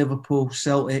 Spurs, Liverpool,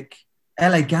 Celtic,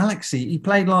 LA Galaxy. He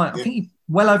played like, I think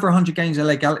well over 100 games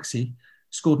LA Galaxy.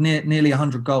 Scored nearly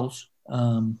 100 goals.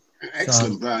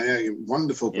 Excellent player. Yeah,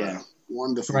 wonderful player. Yeah.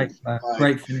 Wonderful. Great player.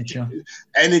 Great finisher.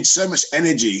 And it's so much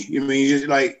energy. I mean,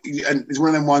 like, and it's one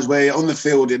of them ones where on the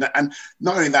field, and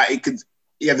not only that,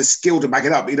 he had the skill to back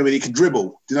it up. You know, he could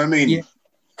dribble. Do you know what I mean? Yeah,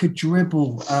 could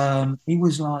dribble. He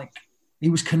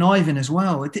was conniving as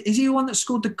well. Is he the one that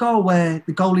scored the goal where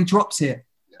the goalie drops it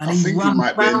and he runs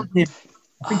around him?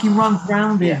 I think he runs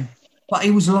around him. But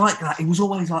he was like that. He was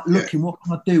always like looking, what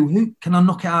can I do? Who can I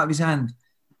knock it out of his hand?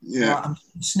 Yeah. Like, I'm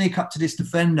sneak up to this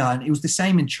defender. And it was the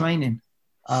same in training.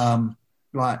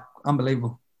 Like,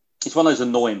 unbelievable. He's one of those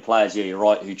annoying players, yeah, you're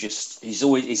right, he's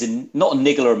not a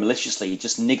niggler maliciously, he's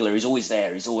just a niggler. He's always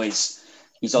there. He's always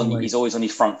on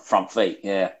his front feet.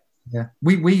 Yeah. Yeah.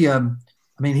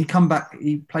 I mean,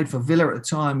 he played for Villa at the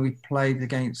time. We played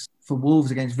for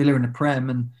Wolves against Villa in the Prem,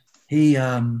 and he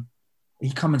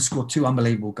come and scored 2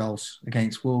 unbelievable goals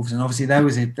against Wolves. And obviously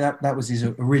that was his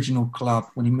original club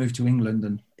when he moved to England,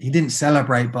 and he didn't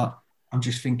celebrate, but I'm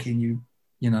just thinking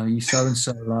you know, you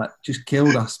so-and-so like just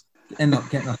killed us, end up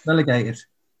getting us relegated.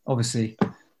 Obviously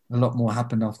a lot more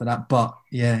happened after that, but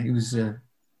yeah, he was a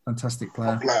fantastic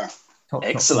player.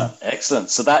 Excellent.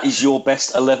 So that is your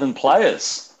best 11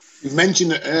 players. You've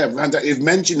mentioned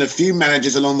a few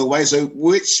managers along the way. So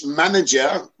which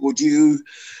manager would you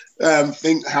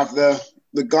think have the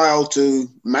guile to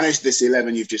manage this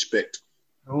 11 you've just picked?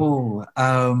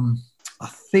 I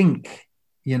think,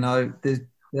 you know,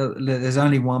 there's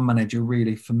only one manager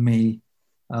really for me,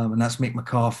 and that's Mick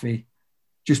McCarthy.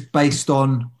 Just based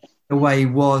on the way he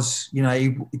was, you know,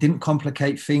 he didn't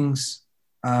complicate things,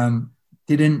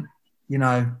 didn't, you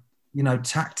know,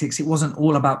 tactics. It wasn't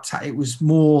all about it was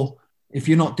more, if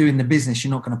you're not doing the business,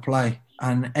 you're not going to play.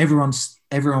 And everyone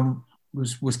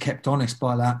was kept honest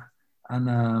by that.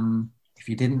 And if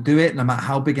you didn't do it, no matter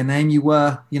how big a name you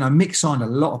were, Mick signed a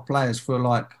lot of players for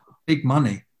like big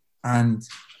money, and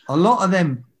a lot of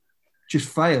them just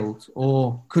failed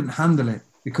or couldn't handle it,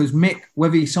 because Mick,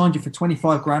 whether he signed you for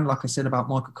 25 grand, like I said about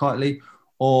Michael Kiteley,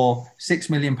 or £6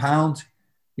 million,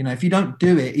 if you don't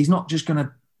do it, he's not just going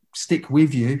to stick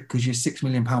with you because you're a £6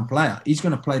 million player. He's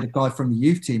going to play the guy from the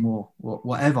youth team or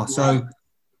whatever. So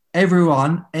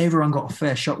everyone got a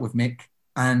fair shot with Mick,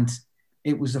 and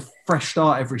it was a fresh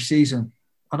start every season.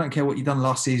 I don't care what you've done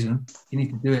last season. You need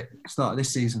to do it at the start of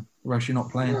this season, or else you're not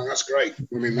playing. No, that's great.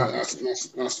 I mean,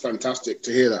 that's fantastic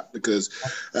to hear that, because,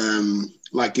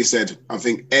 like you said, I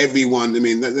think everyone. I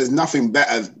mean, there's nothing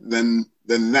better than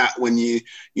that when you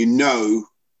know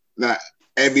that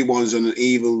everyone's on an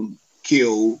even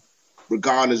keel,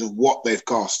 regardless of what they've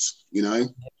cost.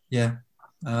 Yeah.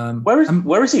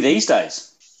 Where is he these days?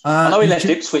 I know he left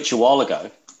Ipswich a while ago.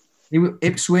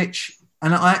 Ipswich,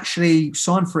 and I actually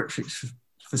signed for Ipswich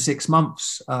for 6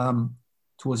 months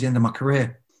towards the end of my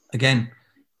career. Again,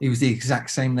 he was the exact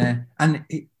same there, and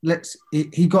he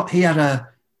had a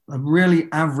really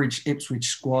average Ipswich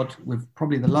squad with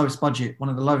probably the lowest budget, one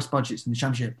of the lowest budgets in the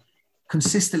Championship.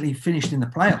 Consistently finished in the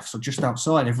playoffs or just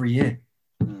outside every year.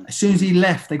 As soon as he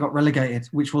left, they got relegated,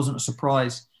 which wasn't a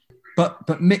surprise. But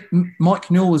Mike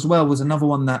Newell as well was another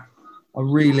one that I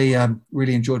really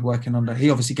enjoyed working under. He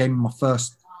obviously gave me my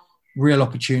first real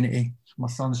opportunity. My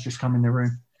son's just come in the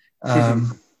room.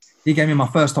 He gave me my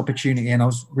first opportunity, and I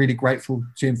was really grateful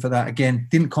to him for that. Again,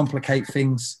 didn't complicate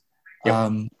things.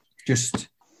 Yep. Just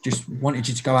wanted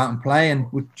you to go out and play, and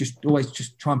would just always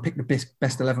just try and pick the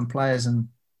best 11 players, and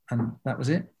that was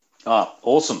it.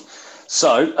 Awesome.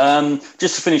 So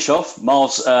just to finish off,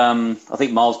 Miles, I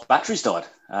think Miles' battery's died.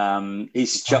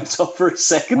 He's jumped off for a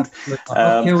second.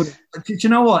 Do you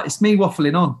know what? It's me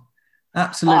waffling on.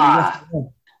 Absolutely waffling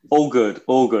on. All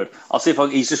good. I'll see if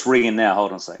he's just ringing now.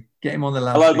 Hold on a second. Get him on the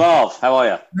loud. Hello, Marv. How are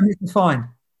you? He's fine.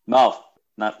 Marv.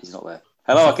 No, he's not there.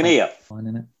 Hello, I can hear you. Fine,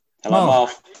 innit? Hello,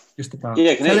 Marv. Just about.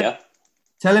 Yeah, I can hear you.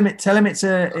 Tell him it's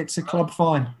a club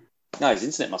fine. No, his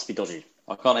internet must be dodgy.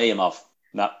 I can't hear you, Marv.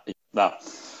 No.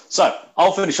 So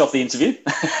I'll finish off the interview.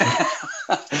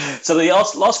 So the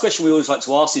last question we always like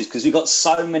to ask is, because we've got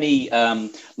so many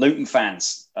Luton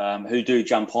fans who do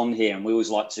jump on here, and we always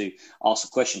like to ask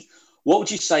a question. What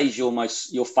would you say is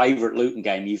your favourite Luton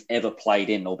game you've ever played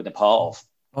in or been a part of?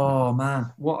 Oh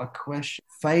man, what a question!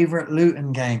 Favourite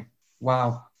Luton game?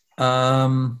 Wow,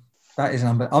 that is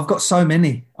number. I've got so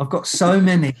many.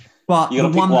 But You got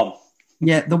to pick one.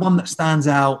 Yeah, the one that stands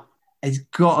out has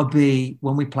got to be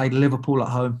when we played Liverpool at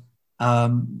home,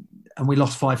 and we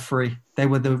lost 5-3. They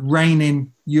were the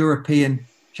reigning European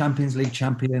Champions League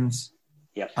champions.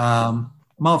 Yep.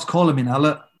 Marv's calling me now.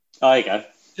 Look. Oh, there you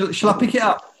go. Shall I pick it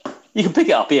up? You can pick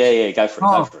it up. Yeah. Go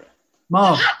for it.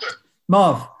 Marv.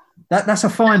 That's a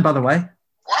fine, by the way.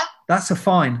 What? That's a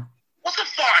fine. What's a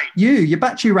fine? Your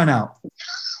battery ran out. No,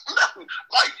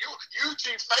 like you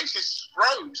two faces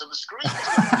froze on the screen.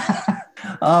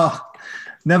 Oh,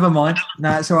 never mind.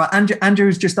 No, it's all right. Andrew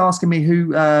was just asking me who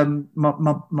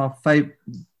my favourite.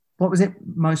 What was it?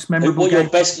 Most memorable.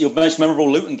 Your most memorable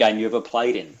Luton game you ever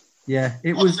played in? Yeah,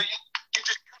 it was. So you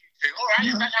just all right.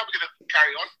 Is that how we're going to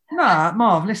carry on? Nah,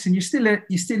 Marv. Listen, you're still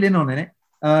in on it.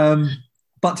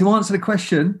 But to answer the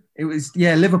question, it was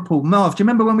Liverpool. Marv, do you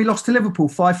remember when we lost to Liverpool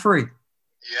 5-3? Yeah.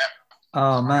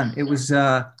 Oh man, it was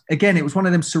again. It was one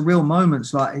of them surreal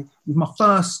moments. Like it was my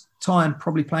first time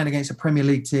probably playing against a Premier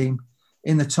League team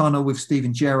in the tunnel with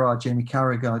Steven Gerrard, Jamie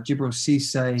Carragher, Djibril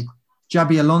Cissé,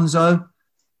 Jabi Alonso,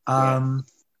 and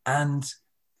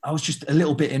I was just a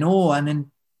little bit in awe. And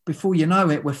then before you know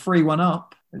it, we're 3-1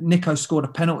 up. Nico scored a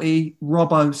penalty.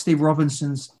 Steve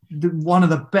Robinson's one of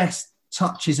the best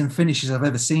touches and finishes I've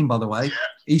ever seen, by the way. Yeah.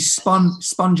 He spun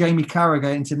Jamie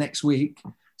Carragher into next week.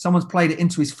 Someone's played it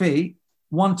into his feet.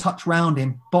 One touch round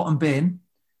him, bottom bin.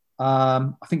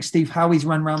 I think Steve Howie's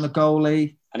ran round the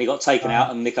goalie. And he got taken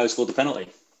out and Nico scored the penalty.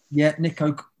 Yeah,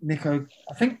 Nico.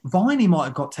 I think Viney might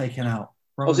have got taken out.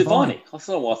 Was it Viney? I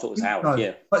thought it was Howard,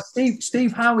 yeah. But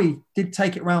Steve Howie did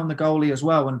take it round the goalie as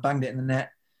well and banged it in the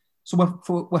net. So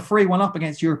we're 3-1 up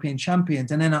against European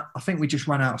champions. And then I think we just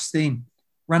ran out of steam.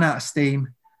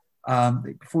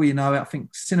 Before you know it, I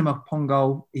think Cinema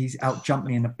Pongo, he's out-jumped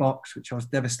me in the box, which I was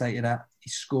devastated at. He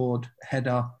scored a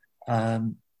header.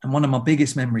 And one of my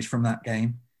biggest memories from that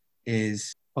game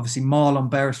is obviously Marlon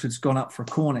Beresford's gone up for a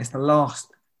corner. It's the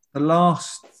last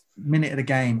minute of the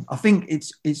game. I think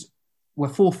we're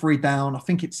 4-3 down. I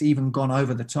think it's even gone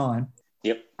over the time.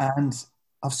 Yep. And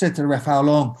I've said to the ref, how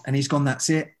long? And he's gone, that's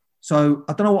it. So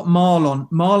I don't know what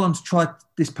Marlon's tried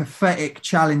this pathetic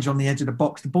challenge on the edge of the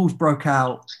box. The ball's broke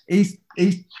out. He's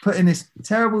put in this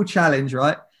terrible challenge,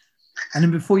 right? And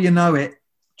then before you know it,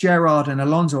 Gerrard and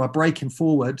Alonso are breaking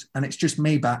forward, and it's just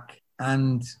me back.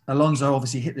 And Alonso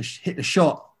obviously hit the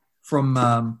shot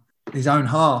from his own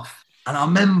half. And I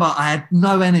remember I had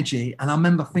no energy, and I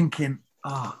remember thinking,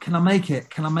 "Oh, can I make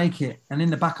it? Can I make it?" And in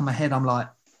the back of my head, I'm like,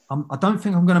 I don't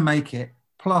think I'm going to make it.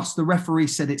 Plus, the referee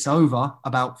said it's over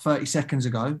about 30 seconds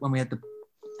ago when we had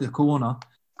the corner.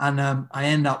 And I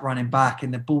end up running back,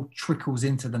 and the ball trickles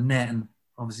into the net. And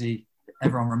obviously,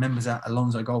 everyone remembers that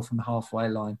Alonso goal from the halfway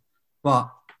line. But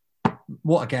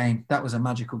what a game. That was a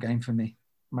magical game for me.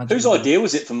 Whose idea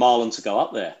was it for Marlon to go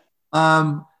up there?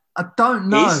 I don't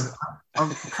know.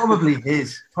 Probably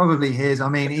his. I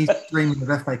mean, he's dreaming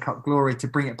of FA Cup glory to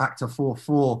bring it back to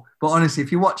 4-4. But honestly,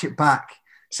 if you watch it back,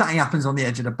 something happens on the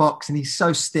edge of the box, and he's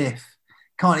so stiff,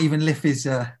 can't even lift his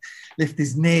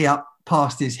knee up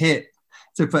past his hip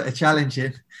to put a challenge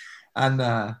in, and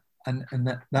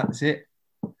that's it.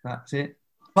 That's it.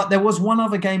 But there was one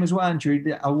other game as well, Andrew,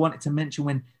 that I wanted to mention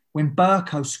when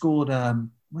Burko scored.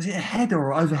 Was it a header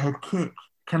or overhead kick?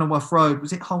 Kenilworth Road.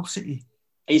 Was it Hull City?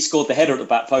 He scored the header at the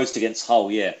back post against Hull.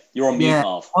 Yeah, you're on mute,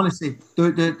 Marv. Honestly,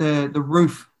 the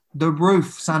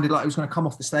roof sounded like it was going to come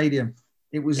off the stadium.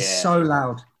 It was so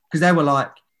loud because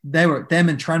them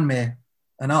and Tranmere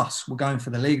and us were going for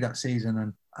the league that season,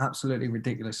 and absolutely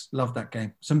ridiculous. Loved that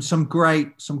game. Some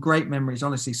great memories.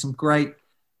 Honestly, some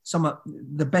of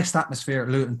the best atmosphere at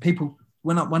Luton. People,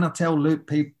 when I tell Luton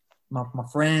people, my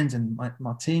friends and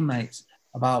my teammates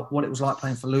about what it was like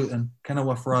playing for Luton,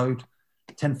 Kenilworth Road,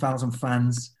 10,000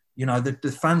 fans. You know, the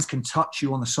fans can touch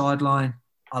you on the sideline.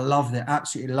 I loved it,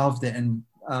 absolutely loved it, and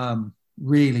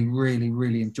really, really,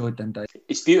 really enjoyed them days.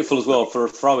 It's beautiful as well for a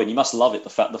throw-in. You must love it, the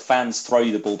fact the fans throw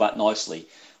you the ball back nicely,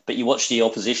 but you watch the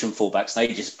opposition fullbacks, they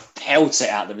just pelt it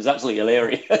at them. It's absolutely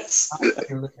hilarious.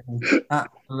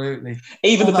 Absolutely.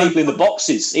 Even the people in the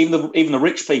boxes, even the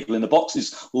rich people in the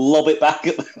boxes lob it back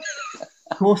at them.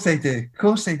 Of course they do.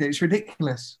 It's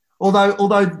ridiculous.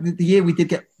 Although the year we did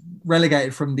get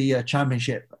relegated from the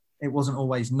Championship, it wasn't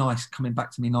always nice coming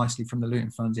back to me nicely from the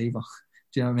Luton fans either.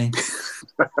 Do you know what I mean?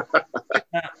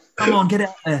 Come on, get it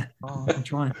out there. Oh, I'm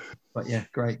trying. But yeah,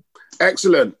 great.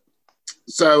 Excellent.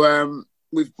 So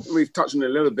we've touched on it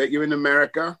a little bit. You're in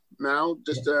America now,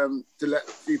 just to let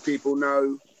a few people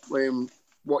know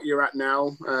what you're at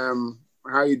now,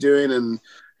 how you're doing, and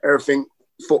everything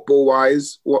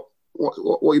football-wise. What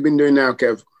you've been doing now,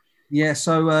 Kev? Yeah,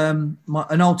 so an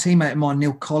old teammate of mine,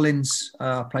 Neil Collins,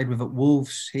 I played with at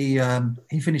Wolves. He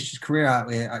finished his career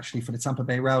out here actually for the Tampa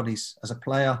Bay Rowdies as a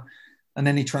player, and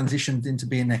then he transitioned into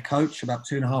being their coach about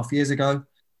 2.5 years ago.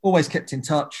 Always kept in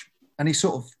touch, and he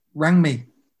sort of rang me.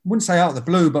 Wouldn't say out of the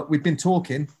blue, but we'd been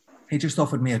talking. He just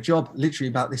offered me a job literally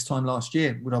about this time last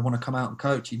year. Would I want to come out and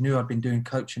coach? He knew I'd been doing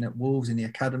coaching at Wolves in the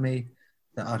academy,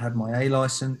 that I'd had my A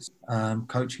license,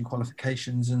 coaching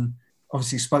qualifications, and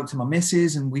obviously spoke to my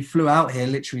missus, and we flew out here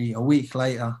literally a week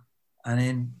later. And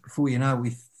then before you know,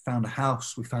 we found a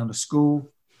house, we found a school,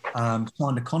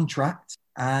 signed a contract,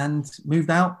 and moved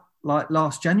out like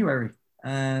last January.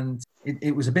 And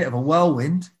it was a bit of a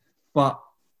whirlwind, but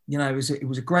you know, it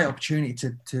was a great opportunity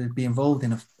to be involved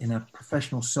in a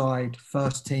professional side,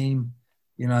 first team.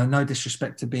 You know, no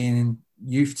disrespect to being in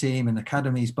youth team and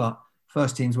academies, but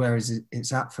first team's where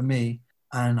it's at for me.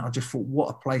 And I just thought, what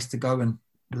a place to go and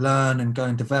learn and go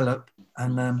and develop,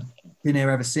 and been here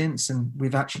ever since. And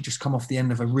we've actually just come off the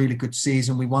end of a really good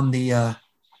season. We won the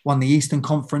Eastern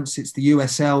Conference. It's the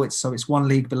USL. It's one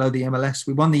league below the MLS.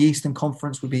 We won the Eastern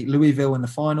Conference. We beat Louisville in the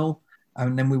final,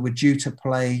 and then we were due to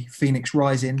play Phoenix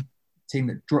Rising, team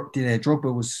that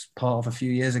Drogba was part of a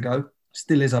few years ago.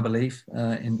 Still is, I believe,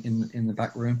 in the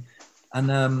back room. And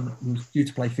we were due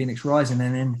to play Phoenix Rising,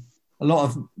 and then a lot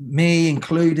of me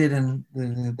included and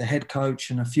the head coach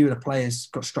and a few of the players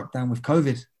got struck down with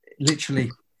COVID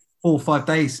literally 4 or 5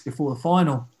 days before the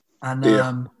final. And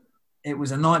it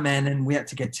was a nightmare. And then we had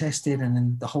to get tested, and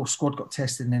then the whole squad got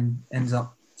tested, and then ends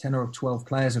up 10 or 12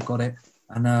 players have got it.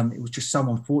 And it was just so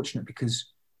unfortunate because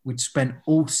we'd spent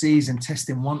all season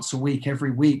testing once a week, every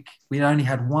week. We'd only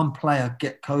had one player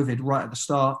get COVID right at the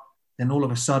start. Then all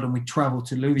of a sudden we traveled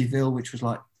to Louisville, which was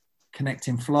like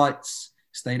connecting flights.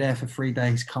 Stayed there for 3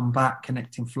 days, come back,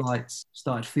 connecting flights,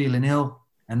 started feeling ill.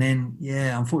 And then,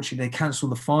 unfortunately, they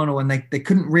cancelled the final, and they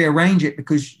couldn't rearrange it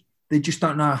because they just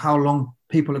don't know how long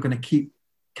people are going to keep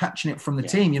catching it from the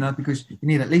team, you know, because you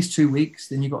need at least 2 weeks.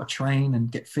 Then you've got to train and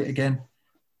get fit again.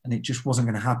 And it just wasn't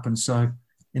going to happen. So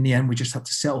in the end, we just had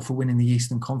to settle for winning the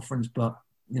Eastern Conference. But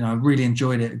really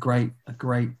enjoyed it. A great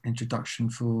introduction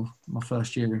for my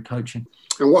first year in coaching.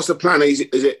 And what's the plan? Are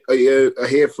you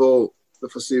here for the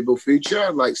foreseeable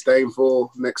future, like staying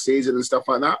for next season and stuff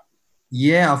like that?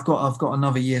 Yeah, I've got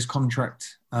another year's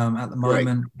contract at the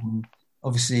moment. And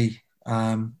obviously,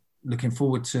 looking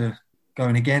forward to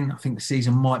going again. I think the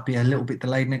season might be a little bit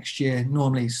delayed next year.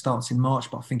 Normally it starts in March,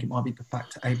 but I think it might be back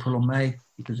to April or May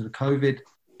because of the COVID.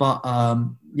 But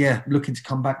looking to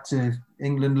come back to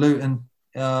England, Luton,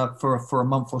 for a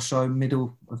month or so,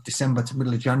 middle of December to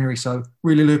middle of January. So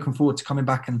really looking forward to coming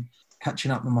back and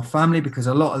catching up with my family, because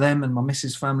a lot of them and my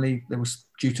missus' family, they was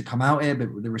due to come out here,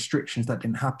 but with the restrictions that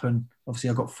didn't happen. Obviously,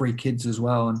 I've got 3 kids as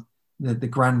well, and the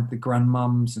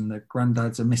grandmums and the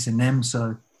granddads are missing them. So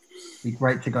it'd be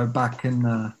great to go back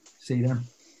and see them.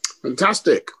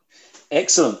 Fantastic.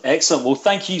 Excellent. Well,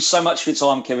 thank you so much for your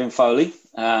time, Kevin Foley.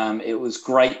 It was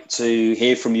great to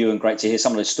hear from you and great to hear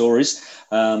some of those stories.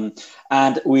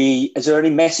 Is there any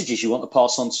messages you want to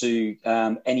pass on to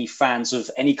any fans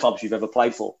of any clubs you've ever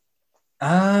played for?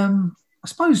 I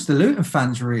suppose the Luton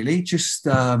fans, really. Just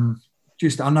I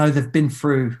know they've been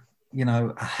through,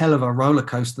 a hell of a roller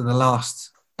coaster the last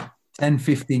 10,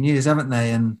 15 years, haven't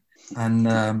they? And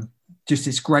just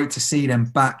it's great to see them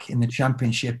back in the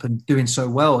Championship and doing so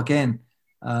well again,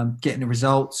 getting the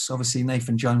results. Obviously,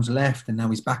 Nathan Jones left and now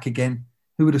he's back again.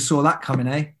 Who would have saw that coming,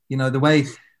 eh? The way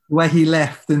he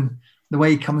left and the way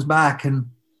he comes back,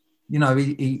 and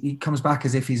he comes back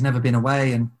as if he's never been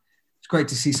away. And it's great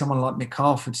to see someone like Mick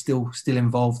Harford still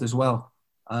involved as well.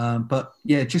 But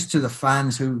yeah, just to the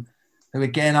fans who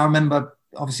again, I remember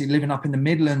obviously living up in the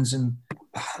Midlands and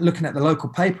looking at the local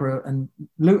paper, and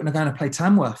Luton are going to play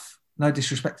Tamworth. No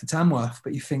disrespect to Tamworth,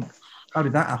 but you think, how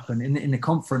did that happen in the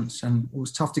conference? And it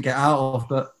was tough to get out of,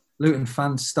 but Luton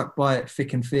fans stuck by it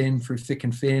thick and thin,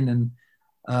 and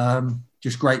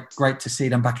just great to see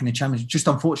them back in the Championship. Just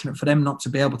unfortunate for them not to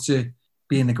be able to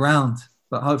be in the ground,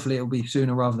 but hopefully it'll be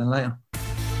sooner rather than later.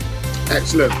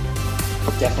 Excellent.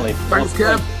 Definitely. Thanks,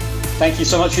 Kev. Thank you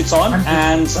so much for your time.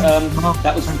 And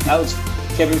that was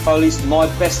Kevin Foley's My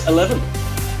Best 11.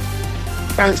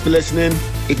 Thanks for listening.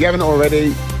 If you haven't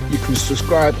already, you can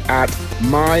subscribe at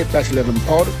My Best 11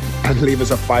 Pod and leave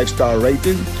us a 5-star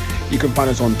rating. You can find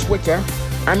us on Twitter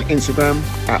and Instagram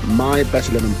at My Best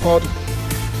 11 Pod.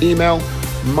 Email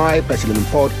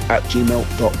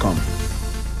mybest11pod@gmail.com.